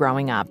experiences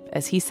growing up,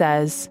 as he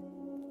says,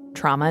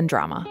 trauma and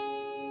drama.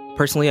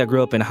 Personally, I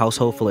grew up in a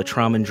household full of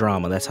trauma and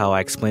drama. That's how I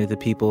explain it to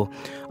people.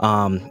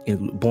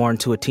 Born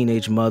to a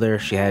teenage mother.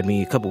 She had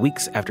me a couple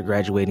weeks after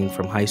graduating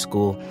from high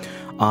school.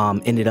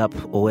 Ended up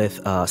with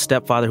a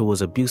stepfather who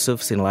was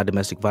abusive, seen a lot of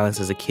domestic violence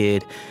as a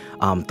kid.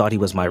 Thought he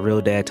was my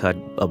real dad till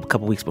a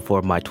couple weeks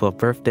before my 12th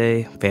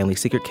birthday. Family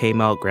secret came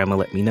out. Grandma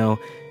let me know,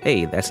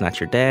 hey, that's not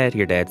your dad.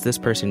 Your dad's this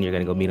person. You're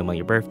going to go meet him on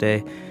your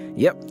birthday.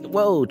 Yep.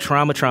 Whoa,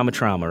 trauma,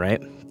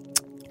 right?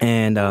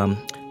 And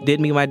did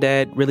meet my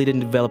dad, really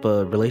didn't develop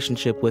a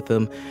relationship with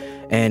him,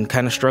 and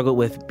kind of struggled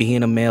with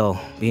being a male,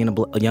 being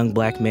a young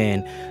black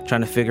man,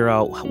 trying to figure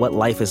out what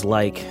life is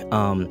like.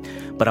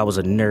 But I was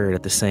a nerd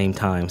at the same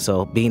time.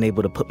 So being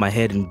able to put my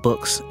head in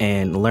books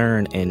and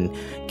learn and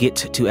get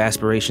to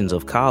aspirations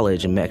of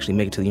college and actually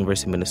make it to the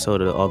University of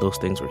Minnesota, all those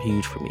things were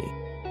huge for me.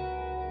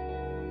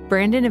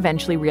 Brandon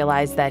eventually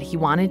realized that he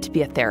wanted to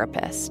be a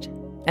therapist.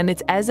 And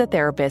it's as a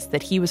therapist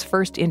that he was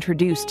first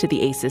introduced to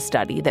the ACEs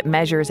study that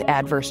measures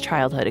adverse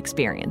childhood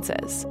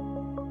experiences.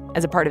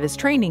 As a part of his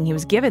training, he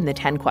was given the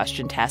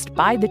 10-question test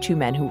by the two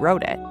men who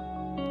wrote it.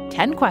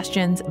 10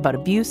 questions about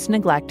abuse,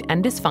 neglect,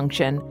 and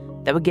dysfunction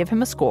that would give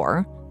him a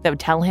score that would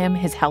tell him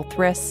his health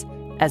risks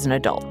as an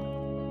adult.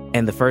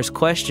 And the first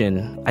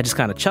question, I just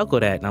kind of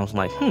chuckled at, and I was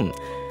like,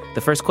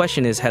 The first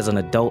question is, has an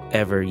adult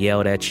ever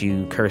yelled at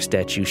you, cursed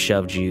at you,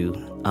 shoved you,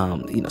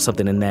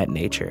 something in that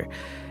nature?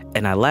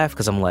 And I laugh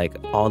because I'm like,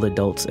 all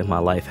adults in my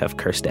life have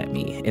cursed at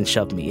me and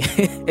shoved me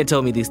and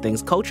told me these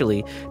things.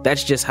 Culturally,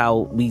 that's just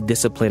how we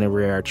discipline and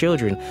rear our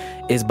children,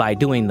 is by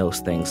doing those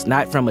things.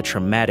 Not from a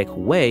traumatic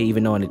way,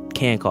 even though it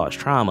can cause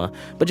trauma,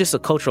 but just a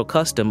cultural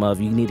custom of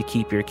you need to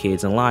keep your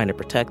kids in line to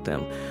protect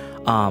them.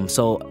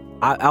 So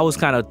I was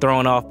kind of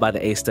thrown off by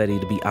the ACE study,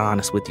 to be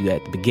honest with you,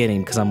 at the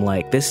beginning, because I'm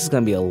like, this is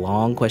going to be a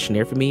long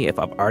questionnaire for me if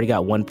I've already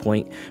got 1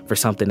 point for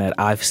something that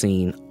I've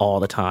seen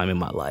all the time in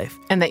my life.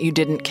 And that you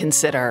didn't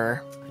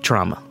consider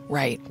trauma.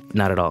 Right.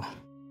 Not at all.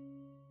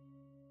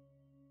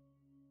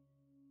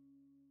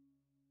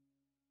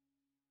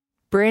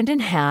 Brandon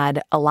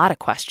had a lot of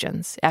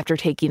questions after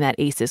taking that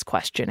ACEs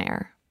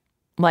questionnaire.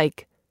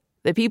 Like,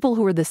 the people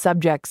who were the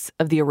subjects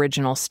of the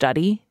original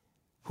study.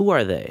 Who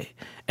are they?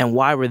 And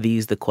why were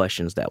these the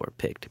questions that were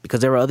picked?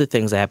 Because there were other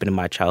things that happened in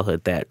my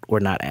childhood that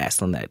were not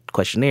asked on that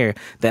questionnaire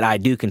that I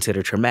do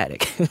consider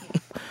traumatic.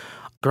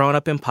 Growing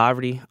up in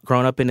poverty,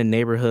 growing up in a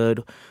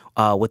neighborhood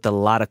with a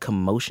lot of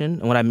commotion.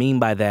 And what I mean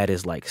by that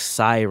is like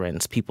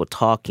sirens, people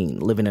talking,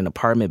 living in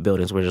apartment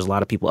buildings where there's a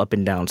lot of people up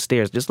and down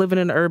stairs, just living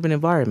in an urban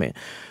environment.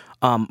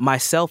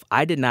 Myself,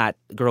 I did not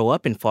grow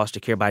up in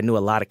foster care, but I knew a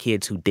lot of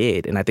kids who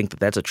did. And I think that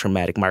that's a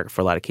traumatic marker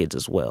for a lot of kids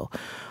as well.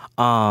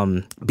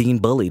 Being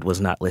bullied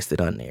was not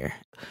listed on there.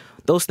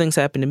 Those things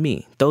happened to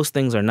me. Those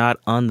things are not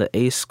on the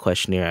ACE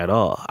questionnaire at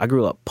all. I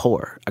grew up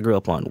poor. I grew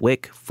up on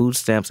WIC, food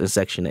stamps, and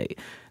Section 8.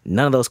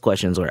 None of those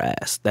questions were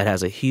asked. That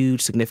has a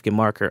huge significant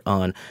marker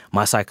on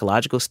my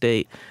psychological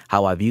state,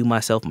 how I view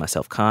myself, my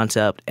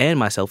self-concept, and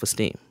my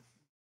self-esteem.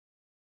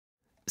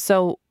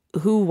 So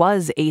who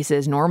was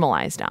ACEs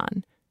normalized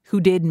on?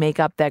 Who did make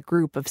up that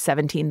group of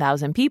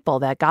 17,000 people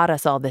that got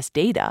us all this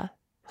data?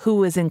 Who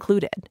was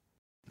included?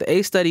 The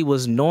ACE study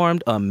was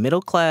normed on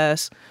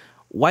middle-class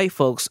white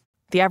folks.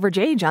 The average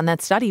age on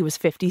that study was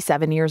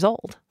 57 years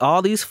old.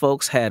 All these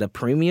folks had a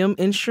premium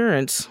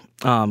insurance,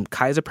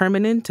 Kaiser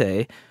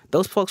Permanente.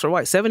 Those folks were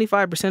white.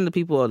 75% of the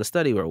people of the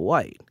study were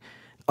white.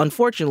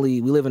 Unfortunately,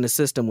 we live in a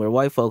system where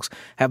white folks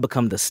have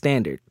become the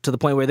standard to the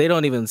point where they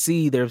don't even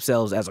see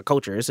themselves as a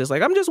culture. It's just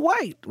like, I'm just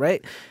white,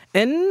 right?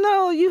 And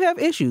no, you have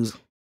issues.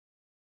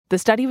 The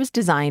study was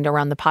designed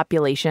around the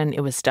population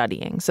it was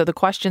studying, so the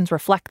questions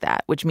reflect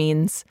that, which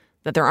means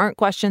that there aren't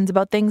questions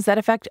about things that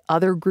affect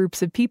other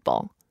groups of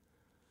people.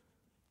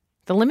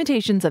 The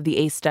limitations of the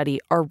ACE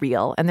study are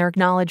real, and they're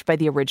acknowledged by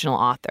the original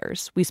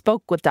authors. We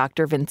spoke with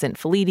Dr. Vincent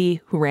Felitti,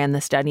 who ran the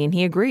study, and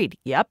he agreed,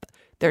 yep,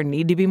 there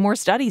need to be more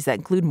studies that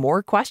include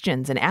more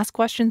questions and ask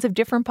questions of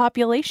different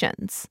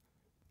populations.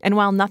 And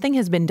while nothing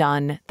has been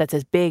done that's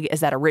as big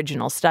as that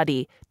original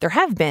study, there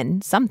have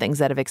been some things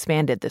that have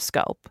expanded the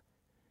scope.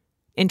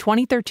 In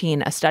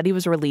 2013, a study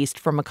was released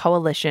from a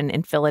coalition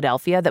in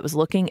Philadelphia that was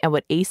looking at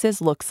what ACEs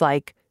looks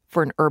like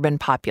for an urban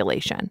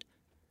population.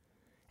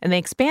 And they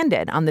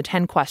expanded on the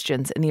 10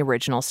 questions in the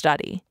original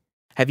study.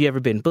 Have you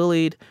ever been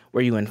bullied?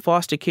 Were you in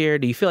foster care?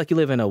 Do you feel like you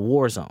live in a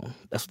war zone?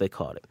 That's what they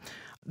called it.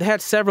 They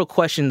had several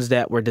questions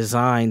that were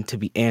designed to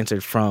be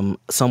answered from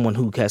someone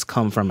who has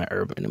come from an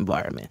urban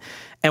environment.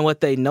 And what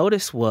they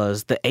noticed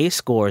was the ACE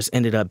scores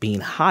ended up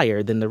being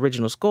higher than the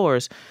original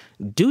scores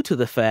due to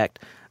the fact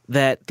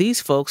that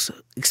these folks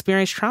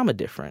experience trauma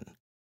different.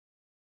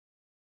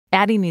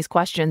 Adding these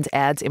questions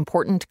adds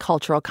important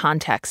cultural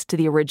context to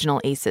the original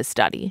ACEs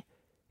study.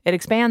 It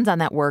expands on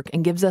that work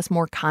and gives us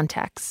more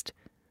context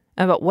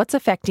about what's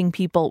affecting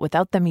people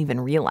without them even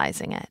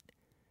realizing it,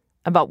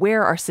 about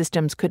where our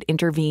systems could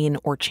intervene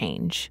or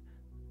change.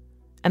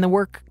 And the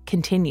work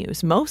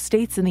continues. Most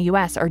states in the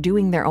U.S. are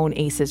doing their own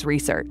ACEs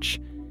research,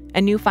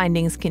 and new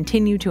findings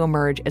continue to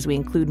emerge as we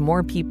include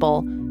more people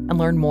and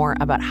learn more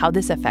about how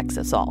this affects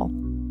us all.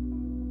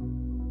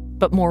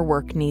 But more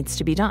work needs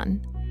to be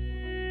done.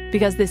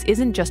 Because this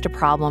isn't just a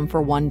problem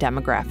for one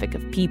demographic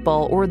of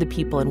people or the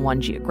people in one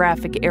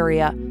geographic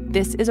area.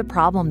 This is a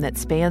problem that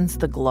spans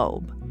the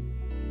globe.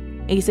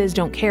 ACEs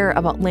don't care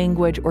about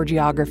language or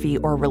geography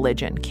or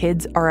religion.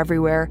 Kids are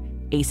everywhere.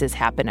 ACEs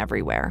happen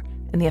everywhere.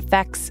 And the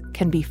effects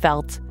can be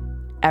felt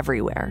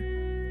everywhere.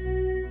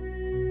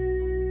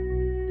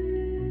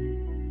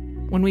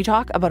 When we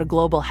talk about a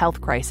global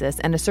health crisis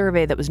and a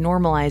survey that was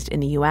normalized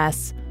in the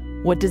U.S.,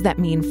 What does that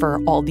mean for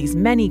all these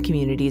many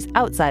communities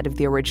outside of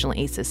the original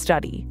ACEs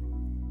study?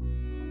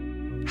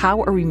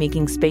 How are we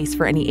making space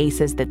for any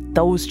ACEs that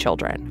those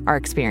children are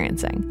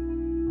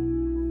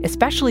experiencing?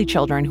 Especially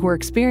children who are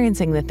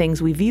experiencing the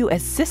things we view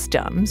as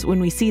systems when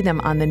we see them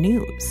on the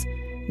news: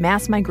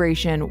 mass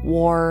migration,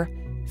 war,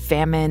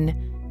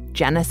 famine,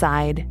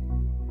 genocide.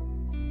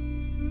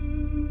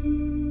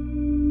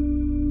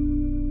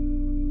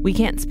 We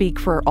can't speak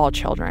for all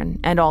children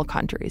and all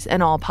countries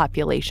and all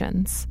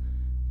populations,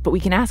 but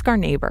we can ask our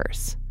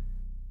neighbors.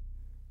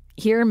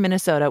 Here in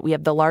Minnesota, we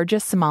have the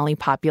largest Somali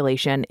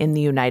population in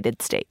the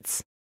United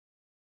States.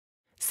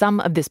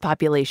 Some of this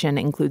population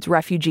includes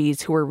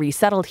refugees who were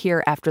resettled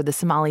here after the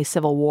Somali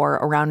Civil War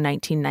around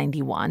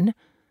 1991.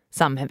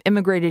 Some have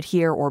immigrated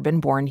here or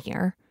been born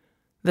here.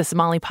 The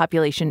Somali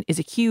population is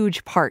a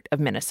huge part of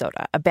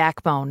Minnesota, a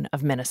backbone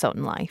of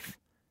Minnesotan life.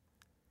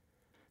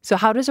 So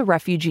how does a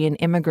refugee and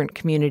immigrant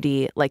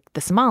community like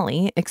the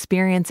Somali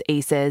experience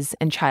ACEs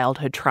and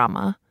childhood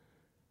trauma?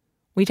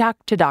 We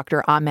talked to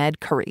Dr. Ahmed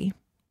Kari.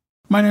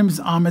 My name is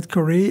Ahmed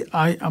Kari.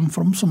 I am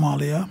from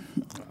Somalia,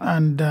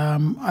 and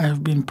I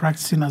have been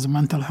practicing as a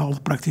mental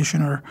health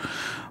practitioner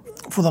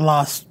for the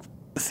last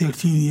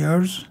 13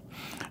 years.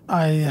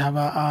 I have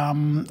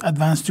an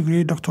advanced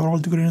degree, doctoral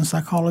degree in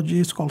psychology.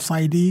 It's called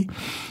PsyD.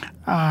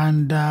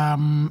 And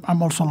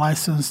I'm also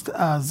licensed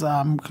as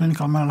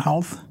clinical mental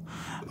health.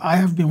 I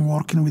have been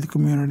working with the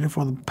community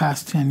for the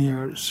past 10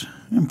 years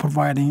in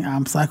providing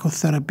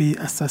psychotherapy,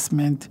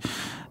 assessment,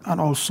 and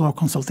also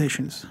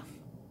consultations.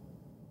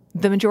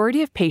 The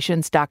majority of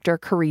patients Dr.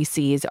 Kari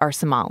sees are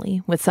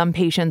Somali, with some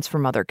patients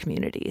from other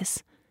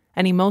communities.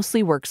 And he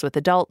mostly works with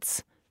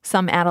adults,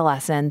 some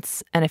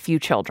adolescents, and a few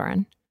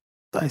children.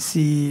 I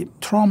see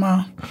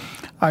trauma,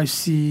 I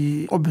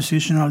see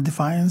oppositional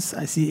defiance,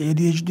 I see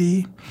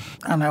ADHD,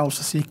 and I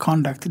also see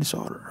conduct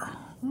disorder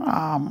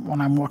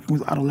when I'm working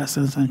with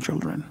adolescents and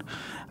children.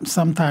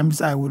 Sometimes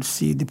I would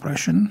see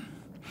depression.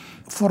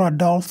 For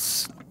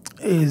adults,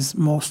 is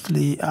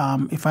mostly,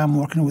 if I'm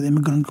working with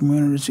immigrant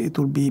communities, it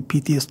will be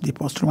PTSD,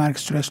 post-traumatic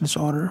stress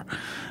disorder,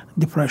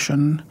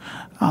 depression,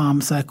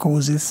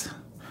 psychosis,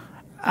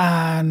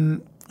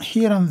 and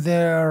here and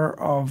there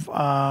of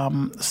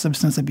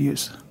substance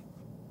abuse.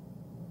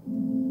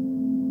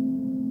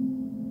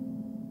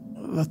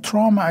 The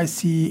trauma I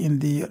see in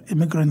the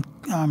immigrant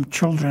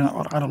children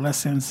or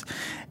adolescents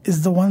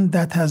is the one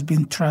that has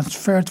been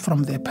transferred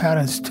from their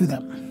parents to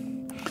them.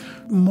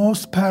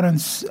 Most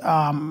parents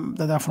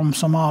that are from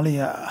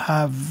Somalia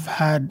have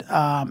had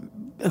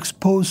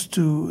exposed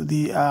to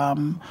the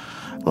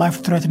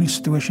life-threatening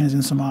situations in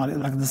Somalia,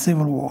 like the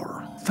civil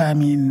war,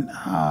 famine,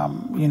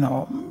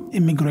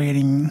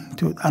 immigrating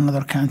to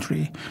another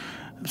country.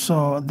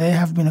 So they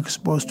have been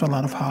exposed to a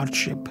lot of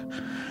hardship.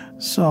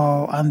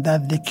 And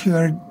that they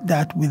carried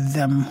that with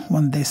them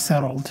when they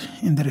settled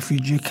in the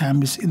refugee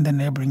camps in the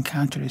neighboring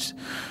countries.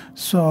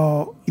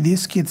 So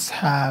these kids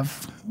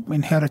have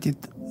inherited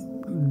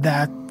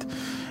that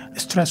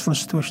stressful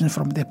situation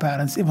from their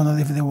parents, even though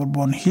if they were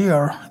born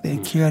here, they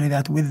carry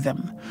that with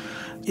them.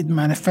 It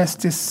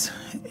manifests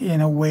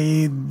in a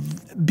way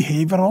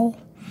behavioral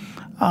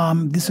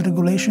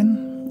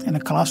dysregulation in a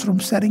classroom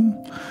setting,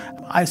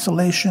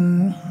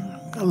 isolation,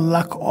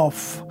 lack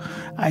of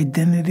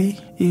identity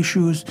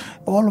issues.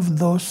 All of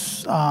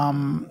those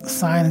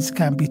signs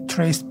can be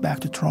traced back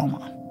to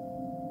trauma.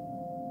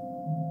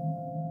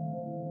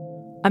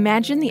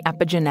 Imagine the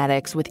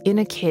epigenetics within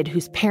a kid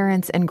whose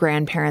parents and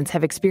grandparents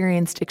have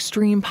experienced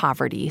extreme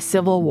poverty,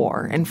 civil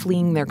war, and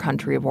fleeing their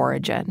country of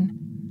origin.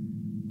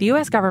 The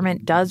U.S.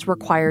 government does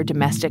require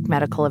domestic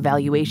medical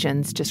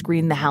evaluations to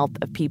screen the health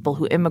of people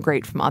who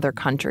immigrate from other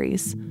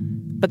countries.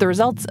 But the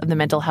results of the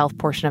mental health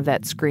portion of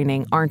that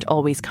screening aren't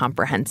always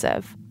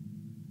comprehensive.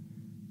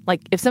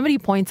 Like, if somebody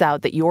points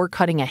out that you're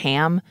cutting a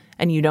ham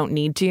and you don't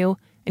need to,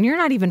 and you're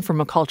not even from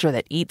a culture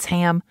that eats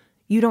ham,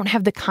 you don't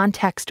have the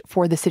context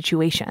for the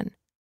situation.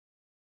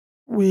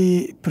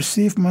 We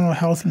perceive mental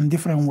health in a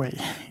different way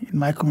in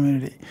my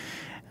community.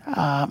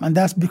 And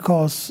that's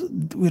because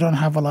we don't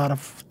have a lot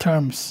of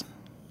terms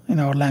in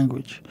our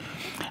language.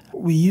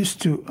 We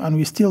used to, and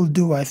we still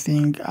do, I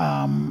think,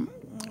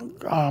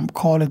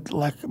 call it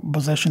like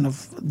possession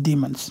of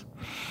demons.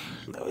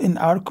 In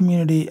our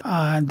community,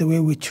 the way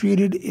we treat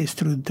it is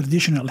through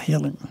traditional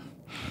healing.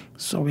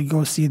 So we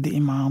go see the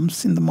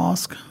imams in the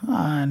mosque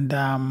and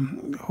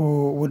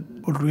who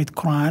would read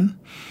Quran.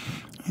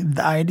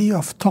 The idea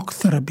of talk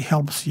therapy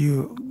helps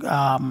you,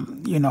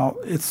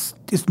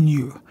 it's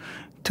new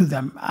to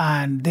them,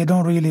 and they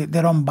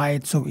don't buy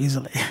it so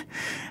easily.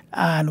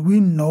 And we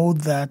know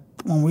that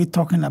when we're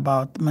talking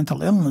about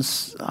mental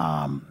illness,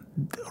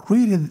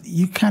 really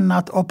you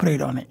cannot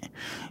operate on it.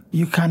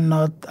 You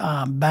cannot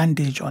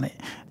bandage on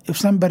it. If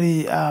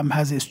somebody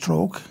has a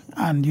stroke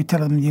and you tell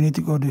them you need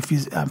to go to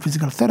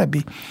physical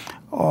therapy,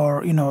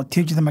 or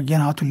teach them again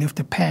how to lift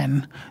a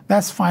pen,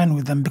 that's fine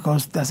with them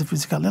because that's a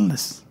physical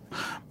illness.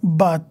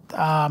 But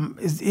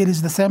it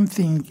is the same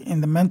thing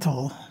in the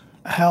mental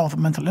health,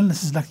 mental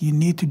illnesses. Like you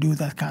need to do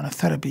that kind of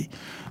therapy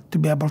to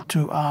be able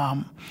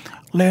to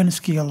learn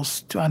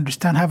skills, to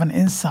understand, have an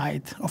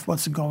insight of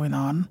what's going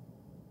on.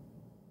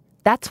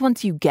 That's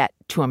once you get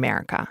to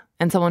America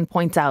and someone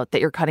points out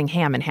that you're cutting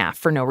ham in half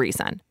for no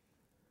reason.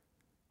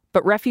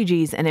 But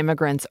refugees and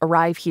immigrants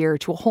arrive here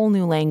to a whole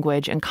new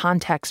language and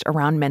context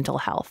around mental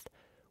health,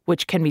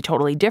 which can be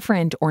totally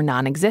different or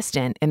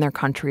non-existent in their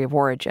country of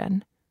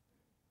origin.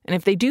 And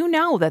if they do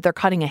know that they're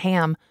cutting a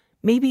ham,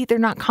 maybe they're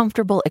not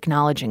comfortable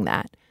acknowledging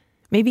that.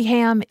 Maybe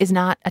ham is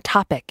not a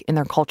topic in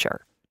their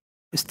culture.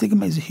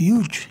 Stigma is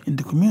huge in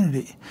the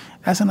community.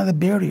 That's another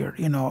barrier,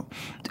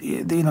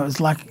 It's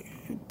like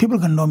people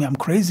can know me, I'm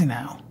crazy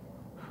now.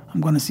 I'm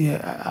going to see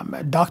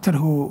a doctor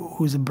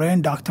who's a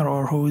brain doctor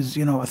or who's,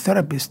 a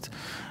therapist,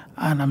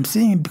 and I'm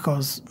seeing it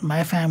because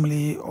my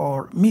family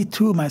or me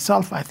too,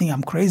 myself, I think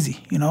I'm crazy,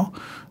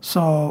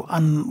 So,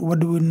 and what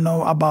do we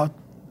know about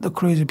the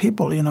crazy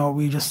people?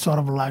 We just sort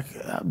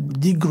of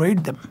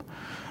degrade them.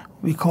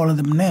 We call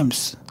them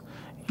names.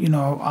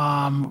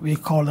 We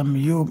call them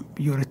you're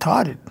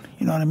retarded.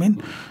 You know what I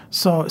mean?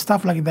 So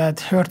stuff like that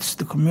hurts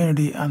the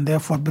community and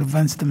therefore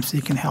prevents them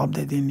seeking help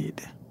that they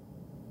need.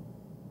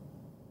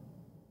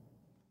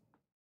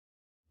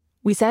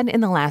 We said in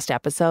the last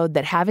episode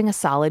that having a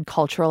solid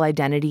cultural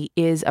identity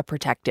is a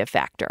protective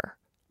factor.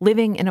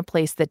 Living in a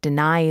place that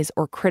denies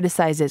or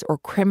criticizes or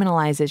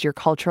criminalizes your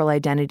cultural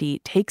identity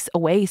takes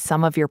away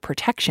some of your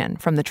protection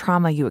from the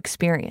trauma you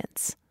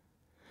experience.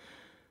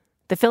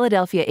 The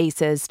Philadelphia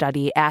ACEs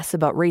study asks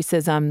about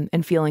racism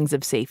and feelings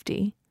of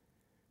safety.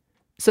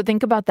 So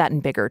think about that in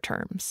bigger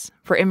terms.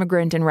 For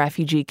immigrant and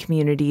refugee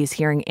communities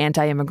hearing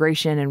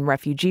anti-immigration and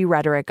refugee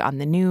rhetoric on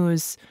the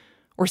news,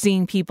 or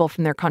seeing people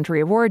from their country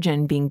of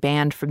origin being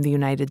banned from the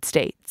United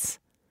States.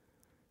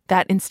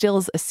 That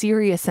instills a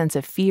serious sense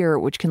of fear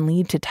which can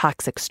lead to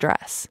toxic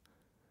stress.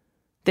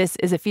 This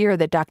is a fear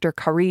that Dr.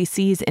 Kari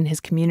sees in his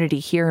community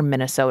here in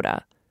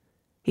Minnesota.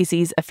 He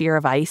sees a fear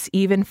of ICE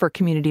even for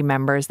community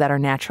members that are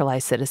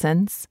naturalized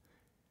citizens.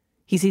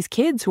 He sees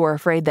kids who are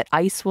afraid that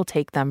ICE will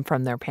take them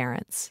from their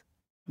parents.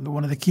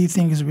 One of the key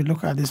things we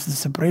look at is the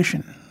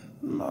separation.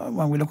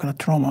 When we look at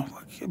trauma,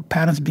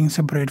 parents being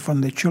separated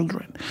from their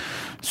children.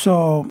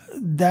 So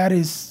that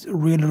is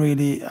really,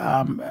 really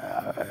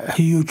a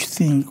huge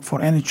thing for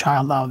any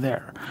child out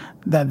there,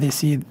 that they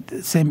see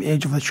the same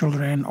age of the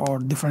children or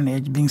different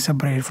age being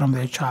separated from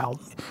their child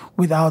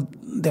without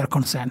their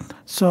consent.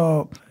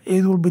 So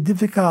it will be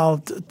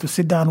difficult to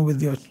sit down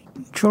with your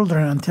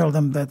children and tell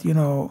them that,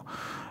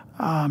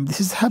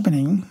 this is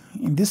happening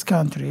in this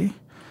country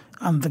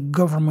and the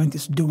government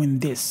is doing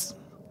this.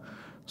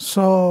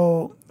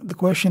 So the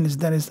question is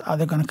are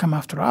they going to come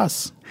after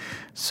us?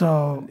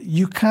 So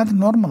you can't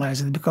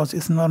normalize it because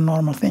it's not a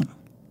normal thing.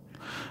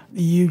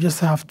 You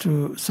just have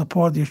to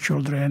support your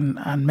children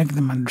and make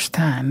them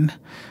understand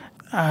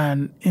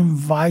and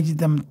invite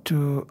them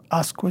to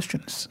ask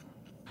questions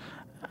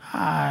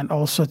and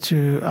also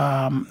to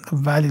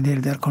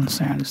validate their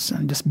concerns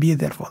and just be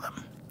there for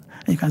them.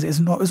 And you can say,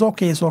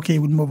 it's okay,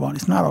 we'll move on.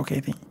 It's not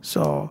okay thing.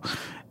 So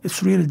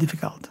it's really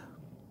difficult.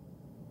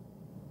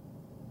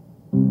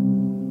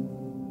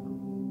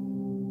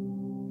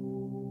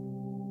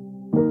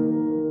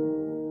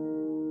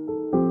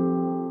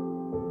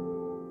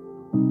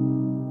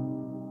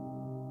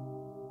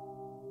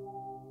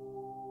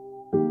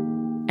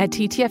 At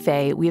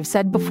TTFA, we have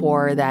said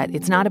before that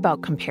it's not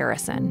about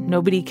comparison.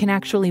 Nobody can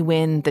actually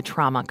win the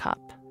trauma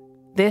cup.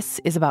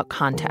 This is about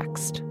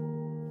context.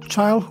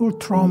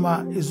 Childhood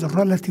trauma is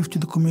relative to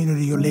the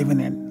community you're living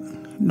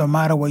in, no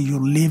matter where you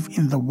live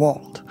in the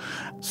world.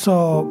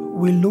 So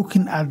we're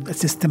looking at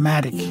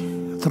systematic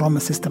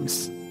trauma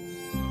systems.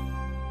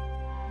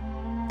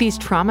 These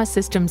trauma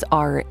systems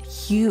are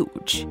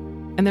huge,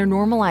 and they're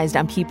normalized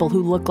on people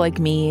who look like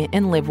me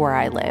and live where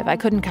I live. I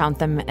couldn't count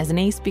them as an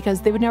ACE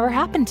because they would never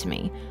happen to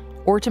me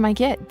or to my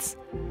kids.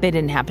 They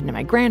didn't happen to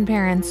my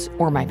grandparents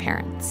or my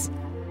parents.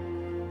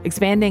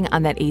 Expanding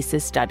on that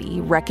ACEs study,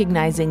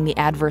 recognizing the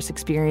adverse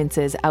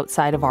experiences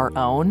outside of our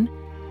own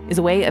is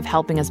a way of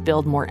helping us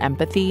build more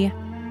empathy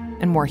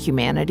and more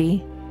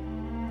humanity.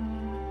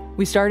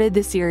 We started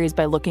this series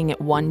by looking at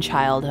one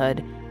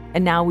childhood,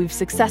 and now we've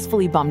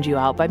successfully bummed you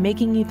out by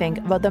making you think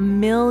about the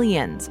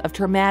millions of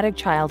traumatic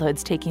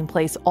childhoods taking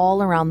place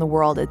all around the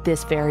world at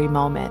this very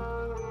moment.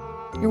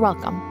 You're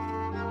welcome.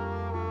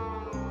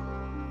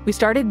 We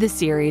started this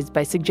series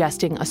by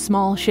suggesting a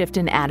small shift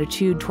in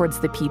attitude towards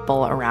the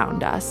people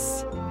around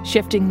us,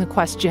 shifting the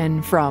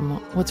question from,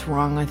 what's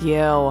wrong with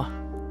you,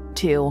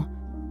 to,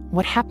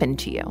 what happened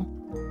to you?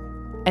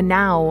 And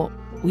now,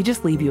 we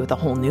just leave you with a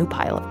whole new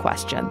pile of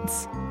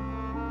questions.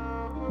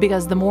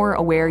 Because the more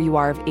aware you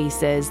are of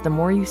ACEs, the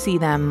more you see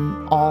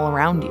them all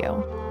around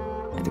you.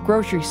 At the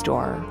grocery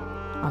store,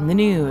 on the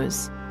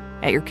news,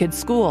 at your kid's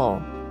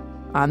school,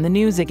 on the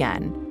news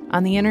again,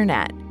 on the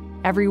internet.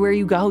 Everywhere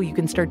you go, you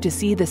can start to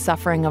see the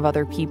suffering of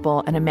other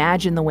people and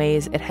imagine the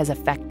ways it has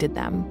affected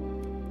them.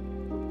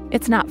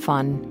 It's not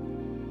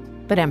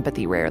fun, but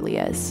empathy rarely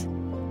is.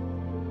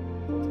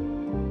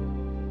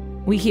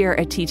 We here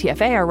at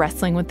TTFA are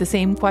wrestling with the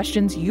same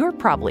questions you're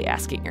probably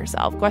asking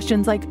yourself.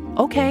 Questions like,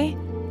 okay,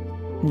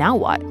 now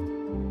what?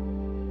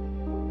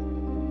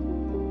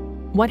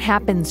 What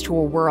happens to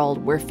a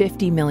world where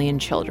 50 million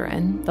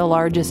children, the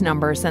largest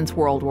number since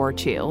World War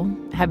II,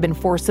 have been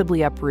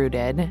forcibly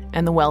uprooted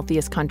and the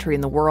wealthiest country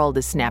in the world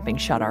is snapping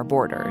shut our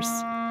borders?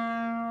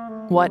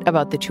 What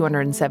about the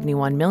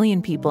 271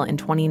 million people in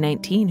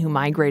 2019 who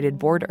migrated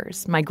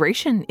borders?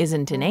 Migration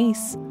isn't an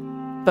ace,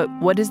 but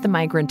what is the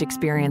migrant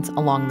experience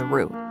along the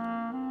route?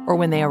 Or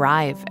when they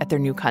arrive at their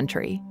new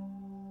country?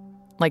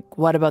 Like,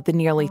 what about the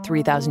nearly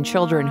 3,000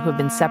 children who have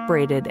been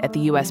separated at the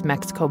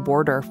U.S.-Mexico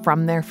border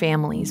from their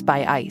families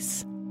by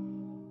ICE?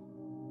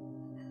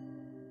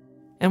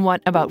 And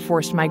what about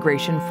forced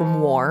migration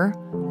from war,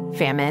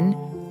 famine,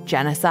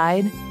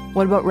 genocide?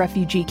 What about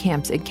refugee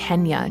camps in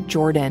Kenya,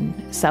 Jordan,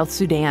 South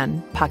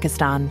Sudan,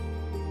 Pakistan?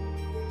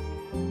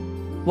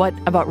 What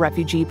about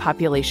refugee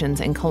populations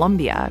in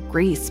Colombia,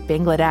 Greece,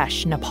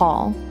 Bangladesh,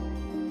 Nepal?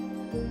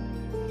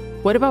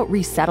 What about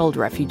resettled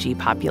refugee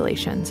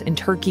populations in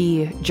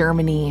Turkey,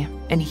 Germany,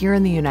 and here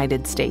in the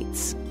United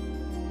States?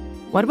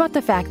 What about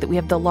the fact that we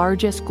have the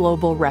largest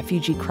global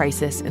refugee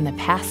crisis in the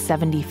past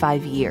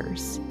 75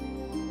 years?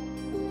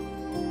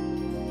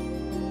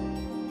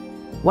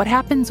 What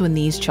happens when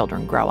these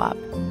children grow up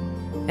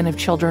and have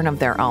children of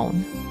their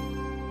own?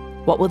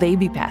 What will they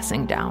be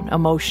passing down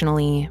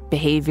emotionally,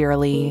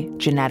 behaviorally,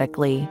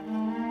 genetically?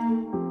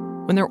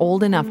 When they're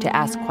old enough to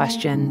ask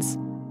questions,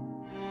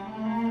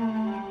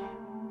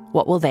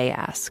 what will they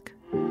ask?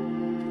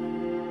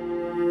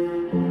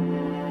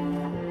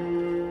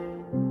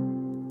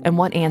 And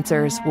what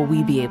answers will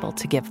we be able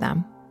to give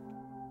them?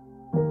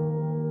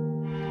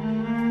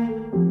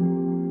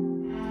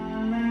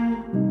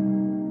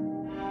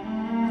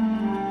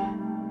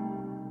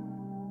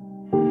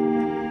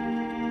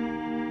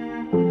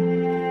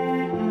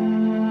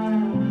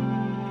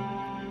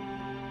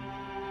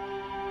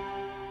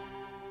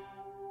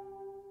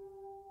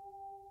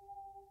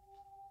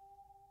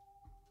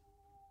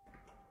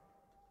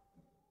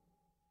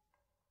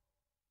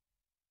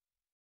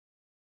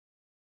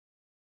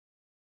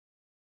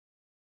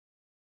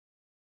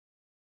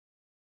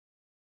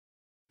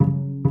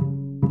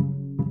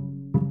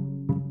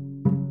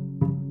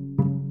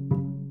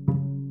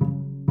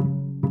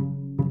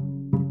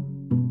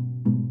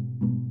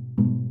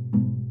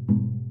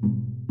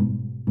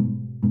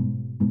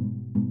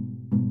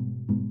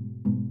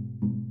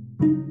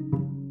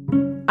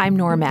 I'm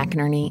Nora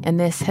McInerney, and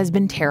this has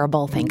been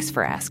Terrible. Thanks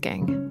for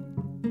asking.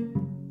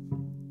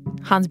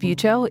 Hans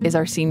Buetow is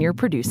our senior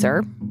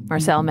producer.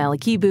 Marcel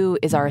Malikibu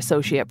is our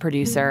associate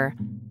producer.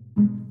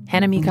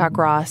 Hannah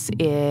Meacock-Ross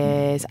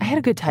is... I had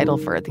a good title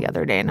for it the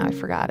other day, and I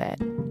forgot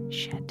it.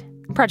 Shit.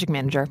 Project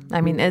manager.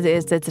 I mean,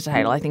 it's a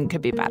title. I think it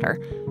could be better.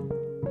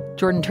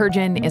 Jordan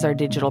Turgeon is our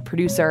digital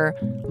producer.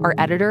 Our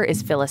editor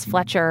is Phyllis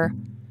Fletcher.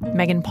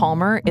 Megan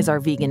Palmer is our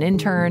vegan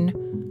intern.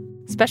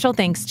 Special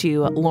thanks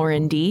to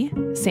Lauren D.,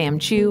 Sam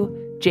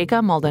Chu,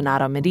 Jacob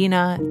Maldonado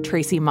Medina,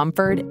 Tracy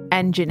Mumford,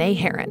 and Janae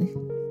Herron.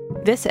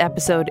 This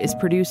episode is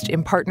produced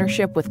in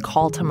partnership with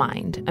Call to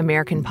Mind,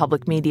 American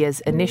Public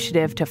Media's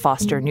initiative to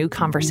foster new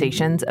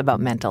conversations about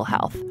mental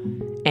health,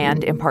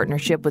 and in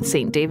partnership with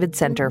St. David's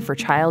Center for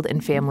Child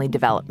and Family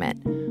Development,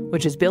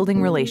 which is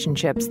building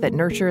relationships that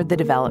nurture the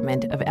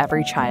development of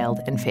every child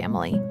and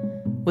family.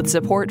 With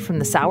support from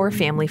the Sauer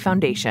Family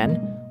Foundation,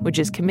 which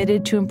is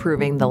committed to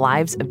improving the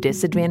lives of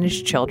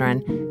disadvantaged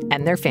children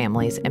and their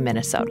families in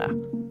Minnesota.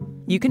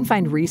 You can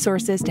find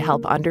resources to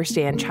help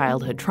understand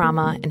childhood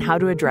trauma and how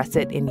to address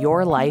it in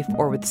your life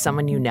or with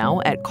someone you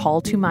know at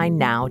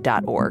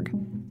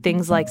calltomindnow.org.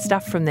 Things like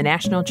stuff from the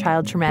National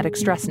Child Traumatic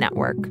Stress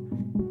Network.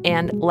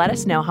 And let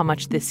us know how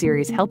much this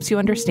series helps you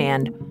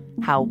understand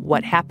how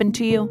what happened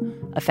to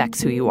you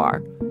affects who you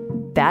are.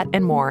 That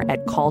and more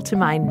at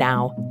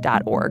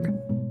calltomindnow.org.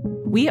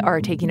 We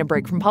are taking a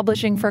break from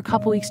publishing for a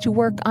couple weeks to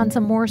work on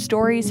some more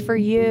stories for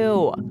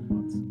you.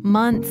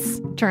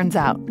 Months, turns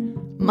out.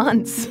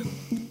 Months.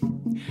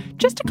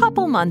 Just a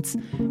couple months,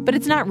 but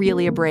it's not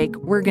really a break.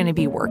 We're going to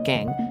be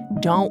working.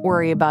 Don't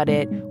worry about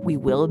it. We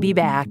will be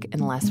back,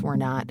 unless we're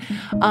not.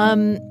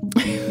 I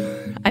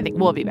think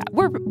we'll be back.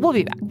 We'll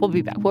be back. We'll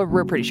be back.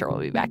 We're pretty sure we'll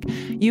be back.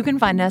 You can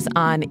find us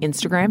on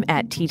Instagram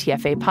at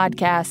TTFA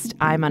Podcast.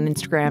 I'm on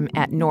Instagram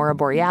at Nora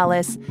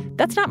Borealis.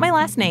 That's not my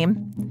last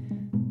name.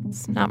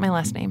 It's not my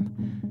last name.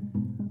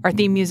 Our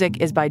theme music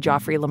is by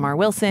Joffrey Lamar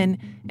Wilson,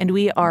 and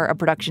we are a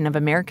production of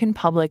American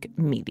Public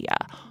Media.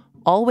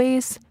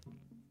 Always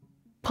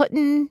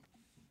putting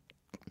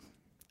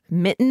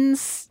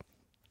mittens.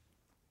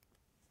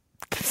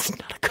 That's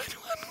not a good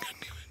one.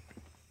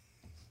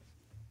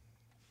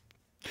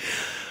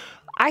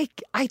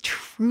 I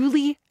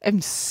truly am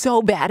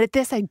so bad at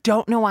this. I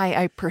don't know why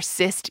I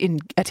persist in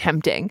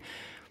attempting.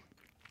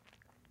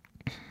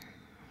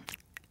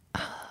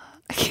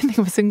 I can't think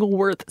of a single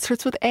word that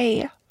starts with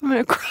A. I'm going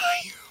to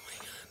cry.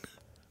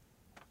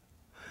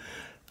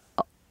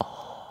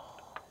 Oh.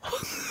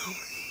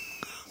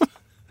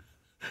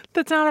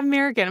 That's not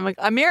American. I'm like,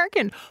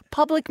 American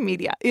Public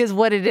Media is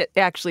what it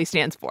actually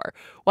stands for.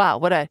 Wow,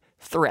 what a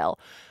thrill.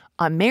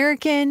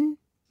 American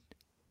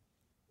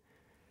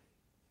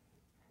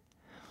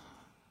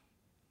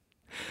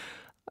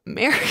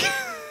American.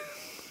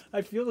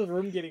 I feel the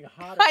room getting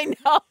hotter. I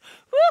know.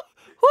 Woo,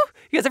 woo.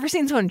 You guys ever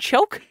seen someone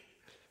choke?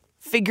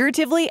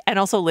 Figuratively and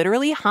also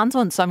literally. Hans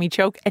once saw me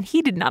choke, and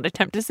he did not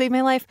attempt to save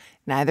my life.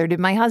 Neither did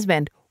my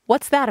husband.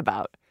 What's that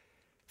about?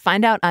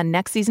 Find out on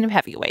next season of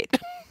Heavyweight.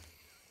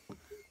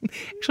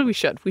 Actually, we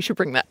should. We should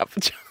bring that up.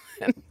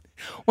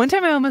 One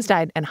time I almost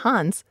died, and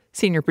Hans,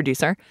 senior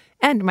producer,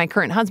 and my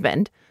current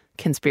husband,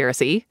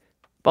 conspiracy,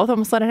 both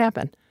almost let it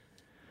happen.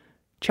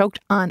 Choked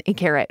on a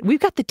carrot. We've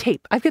got the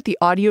tape. I've got the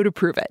audio to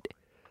prove it.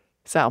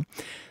 So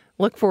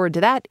look forward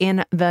to that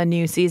in the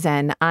new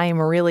season. I'm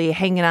really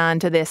hanging on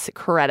to these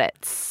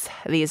credits.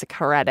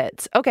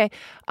 Okay.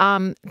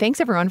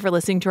 Thanks, everyone, for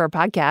listening to our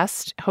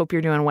podcast. Hope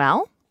you're doing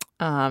well.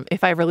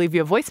 If I ever leave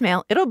you a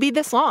voicemail, it'll be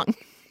this long.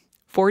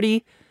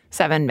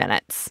 47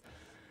 minutes.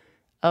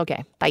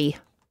 Okay. Bye.